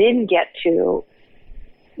I didn't get to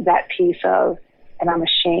that piece of, and I'm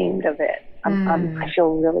ashamed of it. I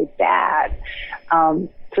feel really bad.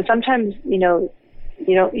 So sometimes, you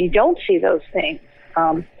don't see those things.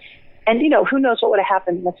 And, who knows what would have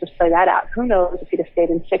happened? Let's just play that out. Who knows if he'd have stayed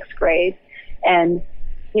in sixth grade and,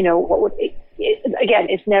 what would again,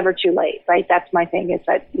 it's never too late, right? That's my thing, is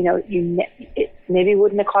that, maybe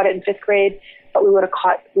wouldn't have caught it in fifth grade, but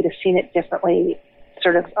we'd have seen it differently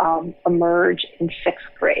sort of emerge in sixth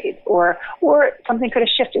grade, or something could have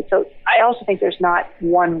shifted. So I also think there's not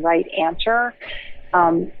one right answer.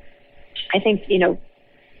 I think,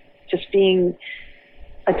 just being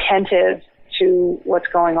attentive to what's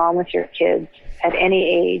going on with your kids at any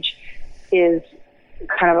age is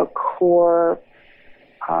kind of a core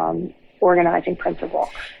organizing principle,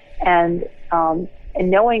 and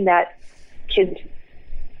knowing that kids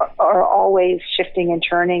are always shifting and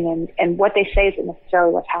turning, and what they say isn't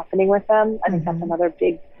necessarily what's happening with them. I think that's another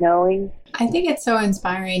big knowing. I think it's so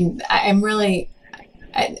inspiring. I'm really,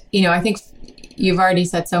 I think you've already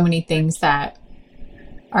said so many things that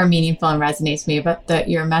are meaningful and resonates with me, but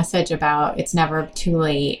your message about it's never too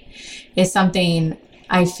late is something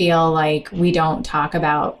I feel like we don't talk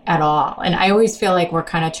about at all. And I always feel like we're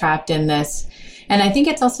kind of trapped in this. And I think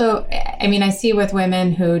it's also, I see with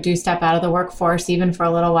women who do step out of the workforce, even for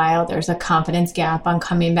a little while, there's a confidence gap on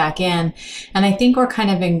coming back in. And I think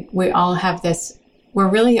we all have this, we're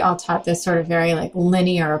really all taught this sort of very like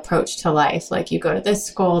linear approach to life. Like you go to this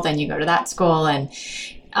school, then you go to that school, and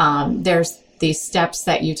there's these steps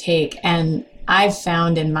that you take. And I've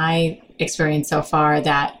found in my experience so far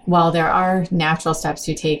that while there are natural steps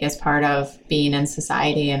you take as part of being in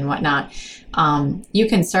society and whatnot, you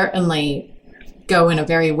can certainly go in a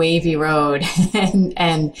very wavy road and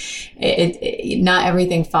it not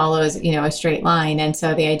everything follows, a straight line. And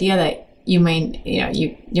so the idea that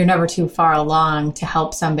you're never too far along to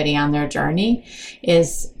help somebody on their journey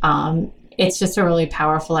is it's just a really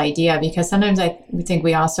powerful idea, because sometimes I think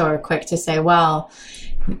we also are quick to say, well,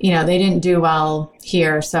 they didn't do well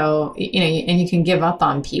here. So, and you can give up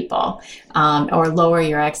on people, or lower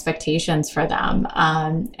your expectations for them.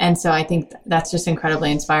 And so I think that's just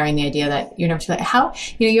incredibly inspiring, the idea that you're never too late. How,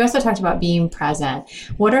 you also talked about being present.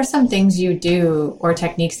 What are some things you do or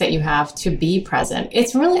techniques that you have to be present?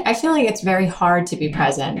 It's really, I feel like it's very hard to be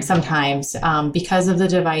present sometimes, because of the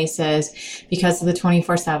devices, because of the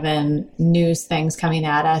 24/7 news things coming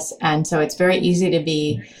at us. And so it's very easy to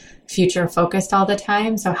be future focused all the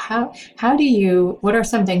time. So what are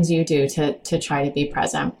some things you do to try to be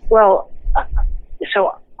present? Well,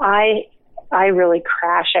 so I really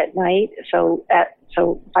crash at night. So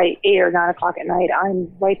by 8 or 9 o'clock at night,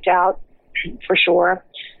 I'm wiped out for sure.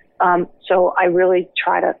 So I really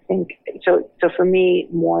try to think. So for me,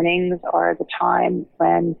 mornings are the time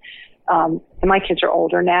when, and my kids are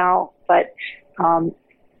older now, but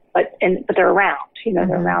they're around.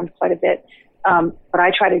 They're around quite a bit. What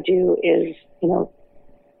I try to do is,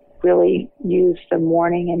 really use the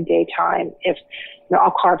morning and daytime. If,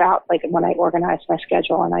 I'll carve out, like when I organize my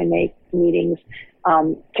schedule and I make meetings.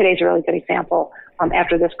 Today's a really good example.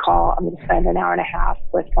 After this call, I'm going to spend an hour and a half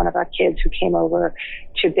with one of our kids who came over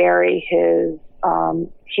to bury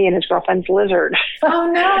he and his girlfriend's lizard.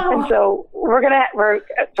 Oh no! And so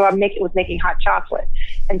so I was making hot chocolate.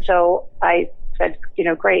 And so I said,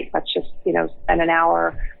 great, let's just, spend an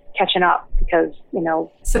hour catching up, because,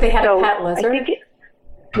 So they had a pet lizard?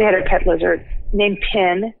 They had a pet lizard named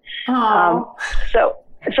Pin. So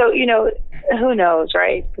who knows,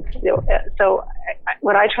 right? So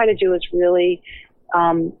what I try to do is really,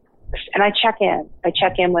 and I check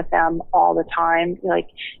in with them all the time. Like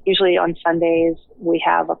usually on Sundays we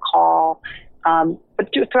have a call. But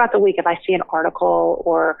throughout the week, if I see an article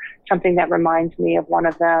or something that reminds me of one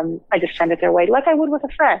of them, I just send it their way, like I would with a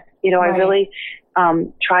friend. Right. I really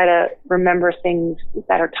try to remember things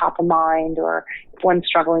that are top of mind, or if one's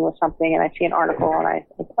struggling with something and I see an article and I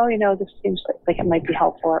think, this seems like it might be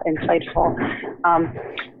helpful or insightful.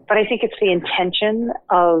 But I think it's the intention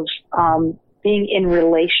of being in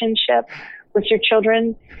relationship with your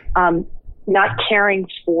children, not caring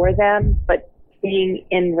for them, but being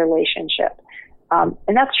in relationship.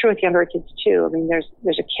 And that's true with younger kids too. I mean,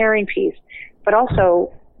 there's a caring piece, but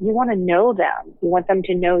also you want to know them. You want them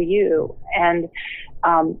to know you. And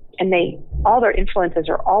all their influences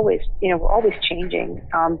are always, we're always changing.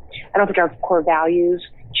 I don't think our core values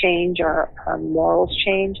change or our morals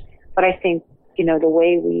change, but I think, the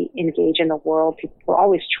way we engage in the world, we're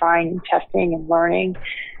always trying and testing and learning.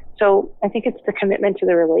 So I think it's the commitment to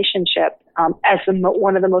the relationship as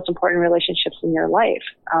one of the most important relationships in your life.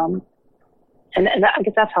 And I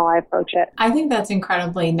guess that's how I approach it. I think that's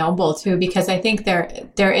incredibly noble too, because I think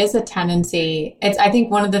there is a tendency. I think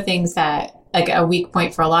one of the things that, like, a weak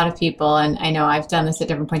point for a lot of people, and I know I've done this at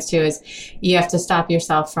different points too, is you have to stop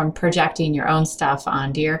yourself from projecting your own stuff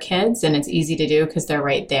onto your kids. And it's easy to do because they're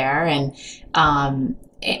right there. And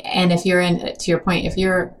if you're to your point,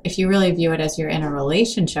 if you really view it as you're in a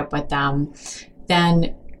relationship with them,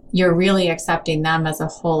 then you're really accepting them as a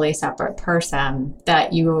wholly separate person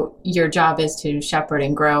that your job is to shepherd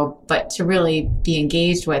and grow, but to really be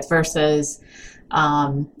engaged with, versus,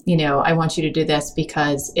 I want you to do this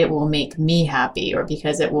because it will make me happy, or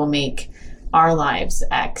because it will make our lives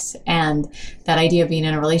X. And that idea of being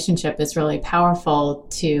in a relationship is really powerful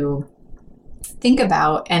to think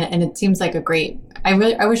about. And it seems like I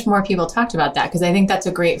wish more people talked about that, because I think that's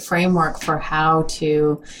a great framework for how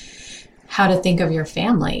to think of your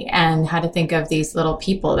family and how to think of these little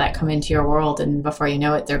people that come into your world, and before you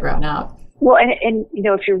know it, they're grown up. Well, and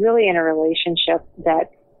if you're really in a relationship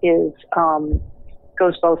that is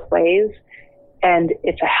goes both ways, and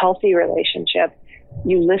it's a healthy relationship,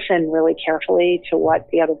 you listen really carefully to what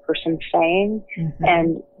the other person's saying,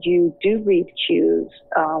 and you do read cues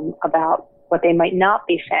about what they might not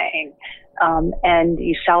be saying, and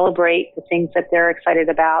you celebrate the things that they're excited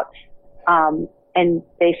about. And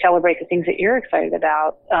they celebrate the things that you're excited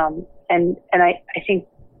about. And I think,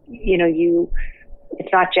 it's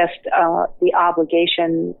not just the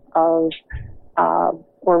obligation of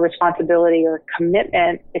or responsibility or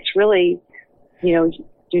commitment. It's really, you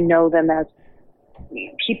know them as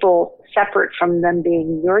people separate from them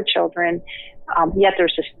being your children. Yet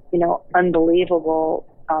there's this, unbelievable,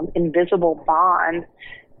 invisible bond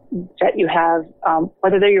that you have,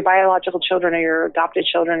 whether they're your biological children or your adopted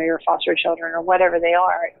children or your foster children or whatever they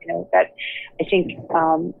are, that I think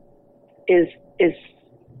is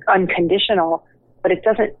unconditional, but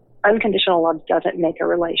unconditional love doesn't make a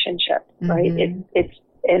relationship, right?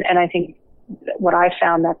 And I think what I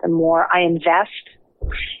found that the more I invest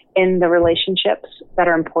in the relationships that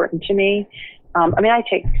are important to me. I mean, I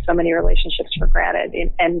take so many relationships for granted,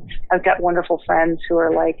 and I've got wonderful friends who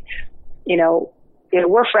are like,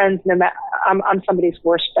 we're friends. No matter, I'm somebody's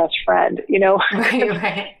worst best friend.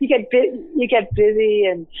 Right. You get busy,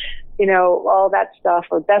 and all that stuff,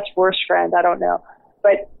 or best worst friend. I don't know,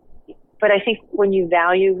 but I think when you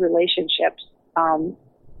value relationships, and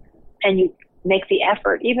you make the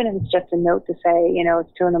effort, even if it's just a note to say,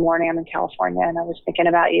 it's 2 a.m, I'm in California and I was thinking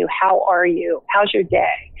about you. How are you? How's your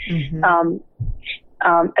day? Mm-hmm.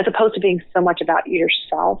 As opposed to being so much about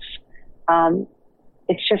yourself,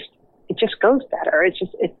 it just goes better.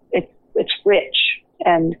 It's rich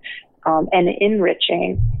and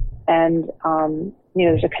enriching, and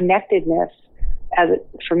there's a connectedness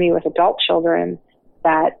for me with adult children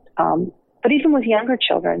that, but even with younger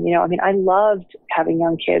children, I loved having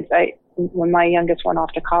young kids. When my youngest went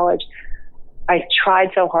off to college, I tried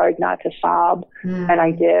so hard not to sob, and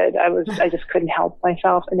I did. I just couldn't help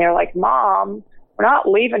myself. And they're like, "Mom, we're not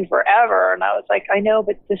leaving forever." And I was like, "I know,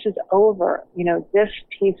 but this is over. This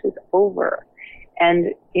piece is over."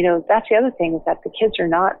 And, that's the other thing, is that the kids are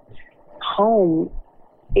not home.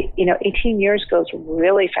 18 years goes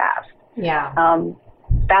really fast. Yeah.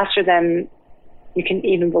 Faster than you can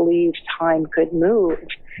even believe time could move.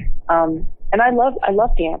 And I love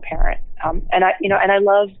being a parent. And I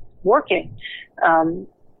love working. I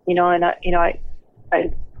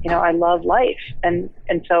love life. And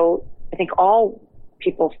so I think all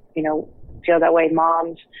people, feel that way.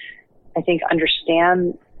 Moms, I think,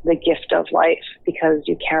 understand the gift of life because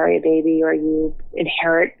you carry a baby or you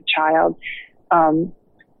inherit a child.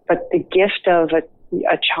 But the gift of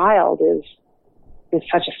a child is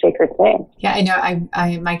such a sacred thing. Yeah, I know.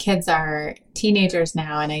 My kids are teenagers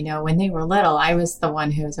now, and I know when they were little, I was the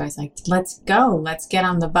one who was always like, "Let's go, let's get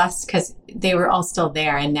on the bus," because they were all still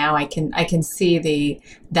there, and now I can see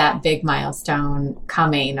that big milestone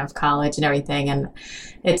coming of college and everything, and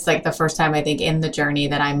it's like the first time I think in the journey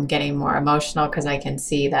that I'm getting more emotional because I can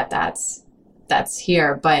see that's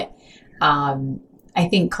here, but. I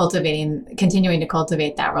think continuing to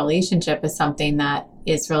cultivate that relationship is something that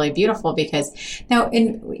is really beautiful because now,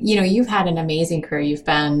 you've had an amazing career. You've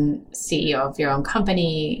been CEO of your own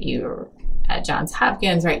company. You're at Johns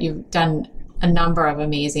Hopkins, right? You've done a number of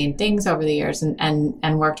amazing things over the years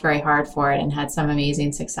and worked very hard for it and had some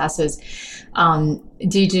amazing successes.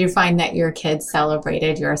 Did you find that your kids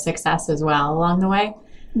celebrated your success as well along the way?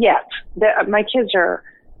 Yes. My kids are,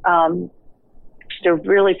 they're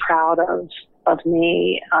really proud of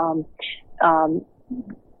me.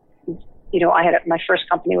 I had my first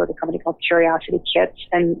company was a company called Curiosity Kits,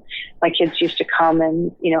 and my kids used to come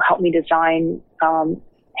and, help me design,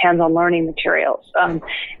 hands-on learning materials. And,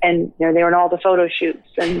 they were in all the photo shoots.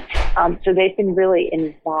 And, so they've been really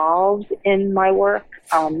involved in my work.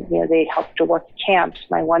 They helped to work camps.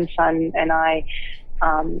 My one son and I,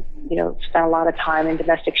 spent a lot of time in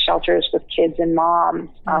domestic shelters with kids and moms,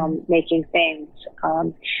 making things,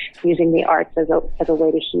 using the arts as a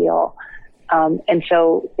way to heal. And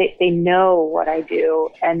so they know what I do,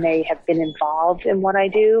 and they have been involved in what I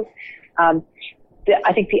do. I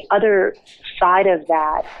think the other side of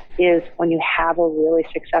that is when you have a really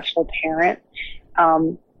successful parent,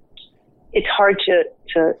 it's hard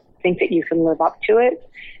to think that you can live up to it,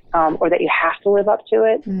 or that you have to live up to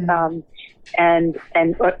it.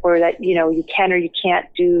 Or that, you can or you can't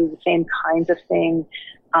do the same kinds of things.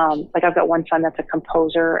 Like I've got one son that's a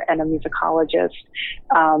composer and a musicologist.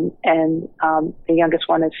 And the youngest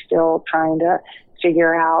one is still trying to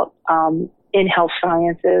figure out, in health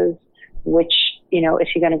sciences, which, is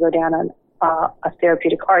he going to go down on a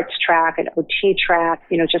therapeutic arts track, an OT track,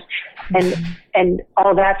 and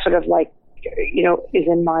all that sort of like, is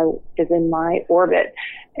in my orbit.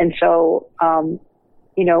 And so,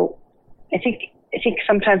 I think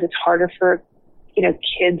sometimes it's harder for,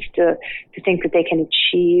 kids to think that they can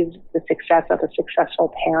achieve the success of a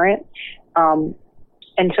successful parent.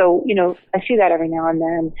 And so, I see that every now and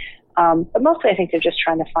then. But mostly I think they're just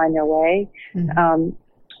trying to find their way. Mm-hmm.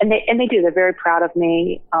 And they do, they're very proud of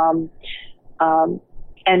me. And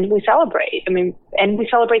we celebrate, and we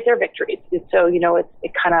celebrate their victories. So,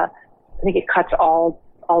 it kind of, I think it cuts all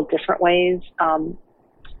different ways.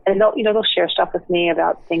 And they'll share stuff with me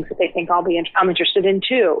about things that they think I'm interested in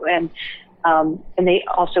too. And they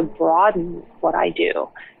also broaden what I do.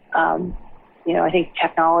 I think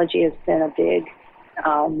technology has been a big,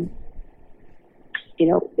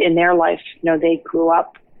 in their life, they grew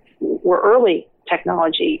up, were early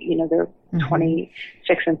technology, they're mm-hmm.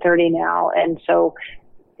 26 and 30 now. And so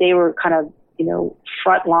they were kind of,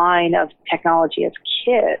 front line of technology as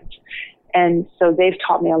kids. And so they've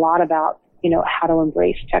taught me a lot about how to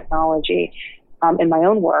embrace technology in my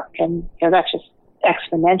own work. And, that's just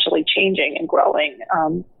exponentially changing and growing.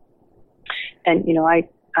 And,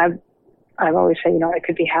 I've always said, I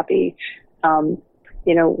could be happy,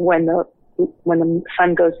 when the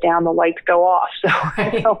sun goes down, the lights go off.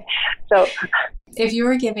 Right. So if you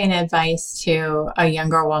were giving advice to a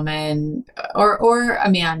younger woman or a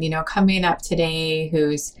man, coming up today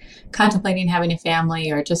who's contemplating having a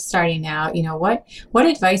family or just starting out, what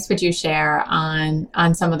advice would you share on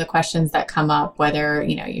some of the questions that come up, whether,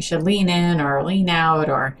 you should lean in or lean out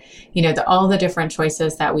or, all the different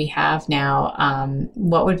choices that we have now?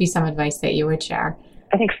 What would be some advice that you would share?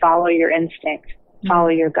 I think follow your instinct, follow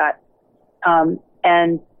your gut,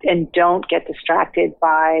 and don't get distracted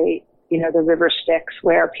by, the river Styx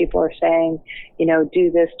where people are saying,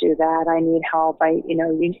 do this, do that. I need help.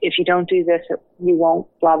 If you don't do this, you won't,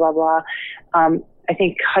 blah, blah, blah. I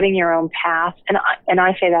think cutting your own path. And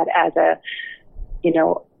I say that as a,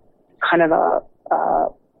 kind of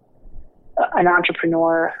an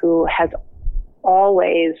entrepreneur who has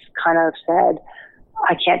always kind of said,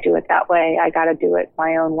 I can't do it that way. I got to do it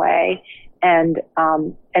my own way. And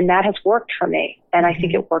that has worked for me. And I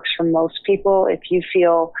think it works for most people if you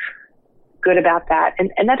feel good about that.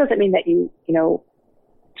 And that doesn't mean that you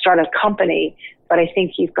start a company, but I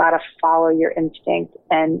think you've got to follow your instinct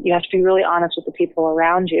and you have to be really honest with the people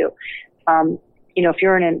around you. If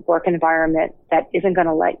you're in a work environment that isn't going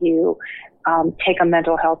to let you take a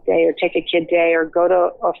mental health day or take a kid day or go to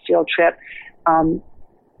a field trip,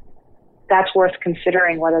 that's worth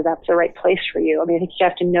considering whether that's the right place for you. I mean, I think you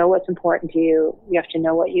have to know what's important to you. You have to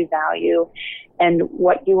know what you value and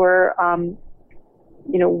what your,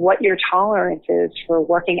 what your tolerance is for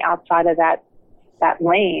working outside of that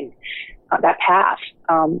lane, that path.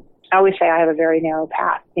 I always say I have a very narrow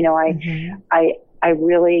path. I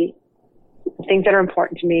really, the things that are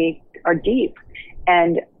important to me are deep,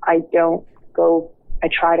 and I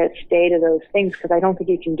try to stay to those things because I don't think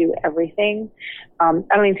you can do everything. I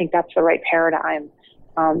don't even think that's the right paradigm.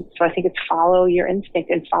 So I think it's follow your instinct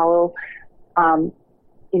and follow,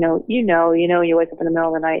 you wake up in the middle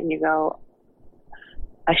of the night and you go,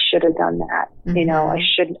 I should have done that. I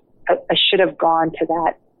should have gone to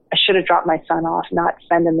that. I should have dropped my son off, not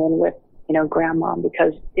send him in with, grandma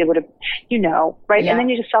because it would have, right. Yeah. And then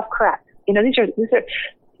you just self-correct. These are,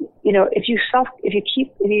 if you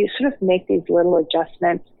sort of make these little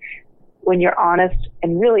adjustments when you're honest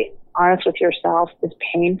and really honest with yourself is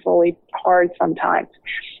painfully hard sometimes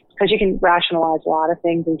because you can rationalize a lot of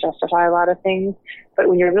things and justify a lot of things. But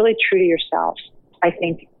when you're really true to yourself, I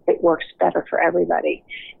think it works better for everybody.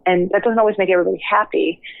 And that doesn't always make everybody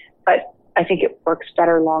happy, but I think it works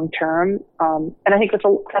better long term. And I think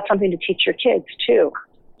that's something to teach your kids too.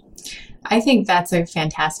 I think that's a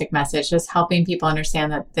fantastic message, just helping people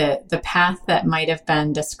understand that the path that might have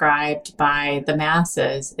been described by the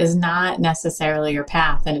masses is not necessarily your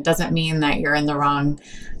path. And it doesn't mean that you're in the wrong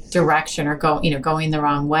direction or going the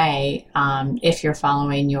wrong way if you're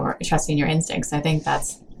trusting your instincts. I think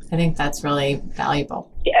that's really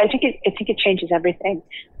valuable. Yeah, I think it changes everything.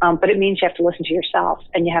 But it means you have to listen to yourself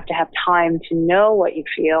and you have to have time to know what you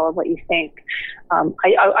feel and what you think.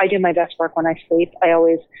 I do my best work when I sleep. I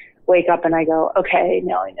always wake up and I go, okay,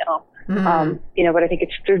 now I know. But I think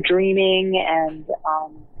it's through dreaming and,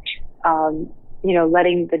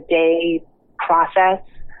 letting the day process.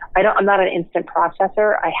 I'm not an instant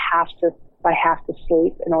processor. I have to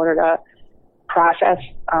sleep in order to process.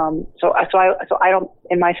 So I don't,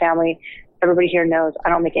 in my family, everybody here knows I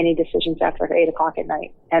don't make any decisions after 8:00 at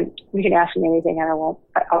night. And you can ask me anything and I'll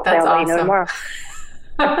let you know tomorrow.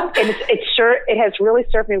 And it has really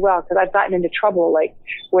served me well because I've gotten into trouble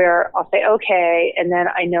where I'll say, okay. And then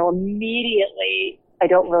I know immediately I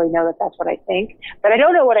don't really know that that's what I think, but I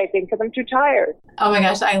don't know what I think because I'm too tired. Oh my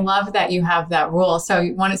gosh. I love that you have that rule. So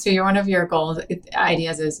one of your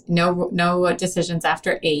ideas is no decisions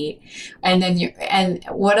after 8. And then do you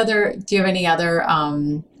have any other,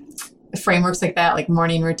 frameworks like that, like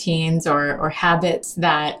morning routines or habits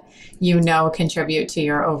that contribute to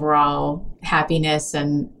your overall happiness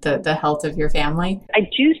and the health of your family? I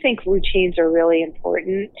do think routines are really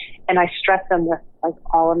important, and I stress them with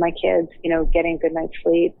all of my kids, getting a good night's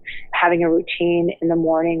sleep, having a routine in the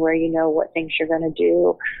morning where you know what things you're going to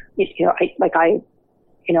do.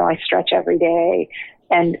 I stretch every day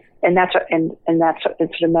and sort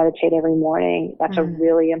of meditate every morning. That's a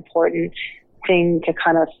really important thing to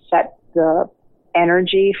kind of set the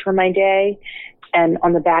energy for my day. And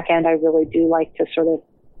on the back end, I really do like to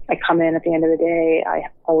I come in at the end of the day. I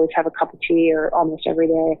always have a cup of tea or almost every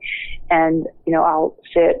day. And, I'll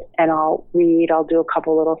sit and I'll read. I'll do a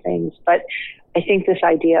couple little things. But I think this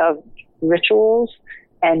idea of rituals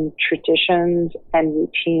and traditions and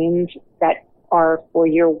routines that are for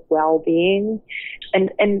your well-being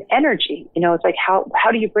and energy. You know, it's like,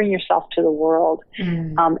 how do you bring yourself to the world?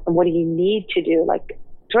 And what do you need to do? Like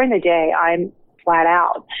during the day, I'm flat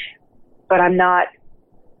out, but I'm not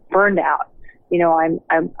burned out. You know,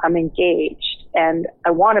 I'm engaged, and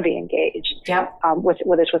I want to be engaged. Yep.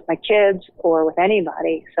 Whether it's with my kids or with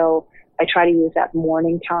anybody. So I try to use that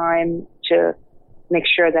morning time to make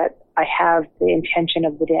sure that I have the intention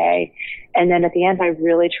of the day. And then at the end, I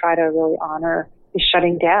really try to really honor the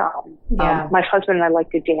shutting down. Yeah. My husband and I like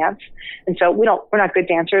to dance. And so we're not good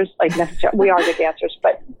dancers, like necessarily. We are good dancers,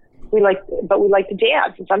 but we like to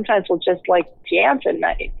dance. And sometimes we'll just like dance at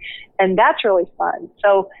night. And that's really fun.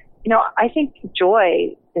 So, you know, I think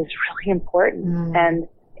joy is really important and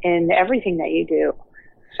in everything that you do.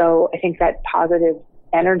 So I think that positive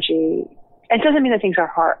energy, and it doesn't mean that things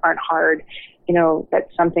aren't hard, you know, that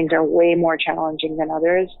some things are way more challenging than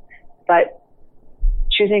others, but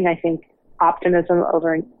choosing, I think, optimism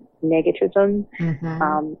over negativism,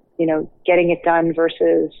 you know, getting it done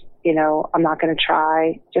versus, you know, I'm not going to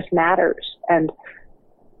try, just matters. And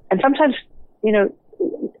sometimes, you know,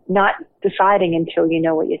 not deciding until you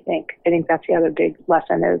know what you think. I think that's the other big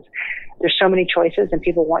lesson is there's so many choices and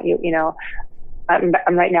people want you, you know, I'm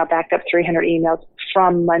right now backed up 300 emails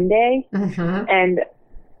from Monday. And,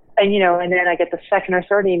 you know, and then I get the second or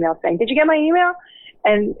third email saying, did you get my email?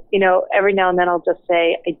 And, you know, every now and then I'll just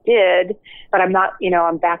say I did, but I'm not, you know,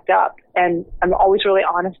 I'm backed up, and I'm always really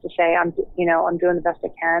honest to say I'm doing the best I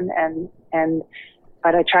can.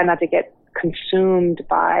 But I try not to get consumed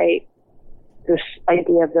by this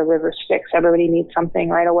idea of the river Styx. Everybody needs something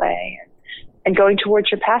right away, and going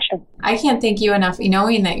towards your passion. I can't thank you enough,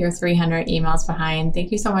 knowing that you're 300 emails behind.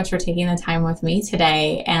 Thank you so much for taking the time with me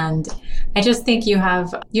today. And I just think you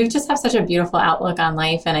just have such a beautiful outlook on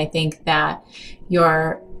life. And I think that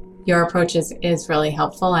your approach is really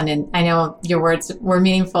helpful. And I know your words were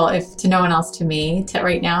meaningful, if to no one else, to me,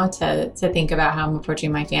 right now, to think about how I'm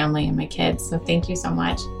approaching my family and my kids. So thank you so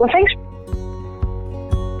much. Well, thanks.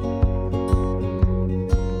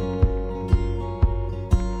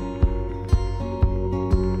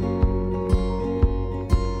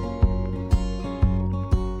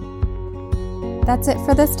 That's it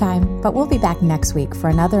for this time, but we'll be back next week for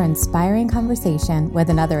another inspiring conversation with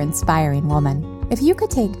another inspiring woman. If you could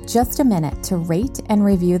take just a minute to rate and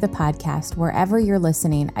review the podcast wherever you're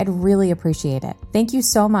listening, I'd really appreciate it. Thank you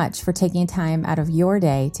so much for taking time out of your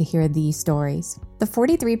day to hear these stories. The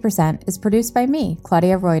 43% is produced by me,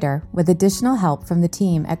 Claudia Reuter, with additional help from the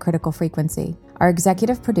team at Critical Frequency. Our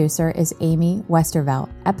executive producer is Amy Westervelt.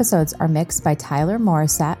 Episodes are mixed by Tyler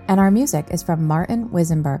Morissette, and our music is from Martin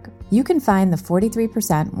Wisenberg. You can find the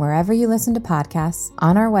 43% wherever you listen to podcasts,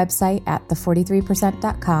 on our website at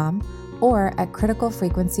the43percent.com or at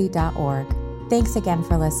criticalfrequency.org. Thanks again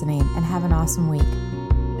for listening, and have an awesome week.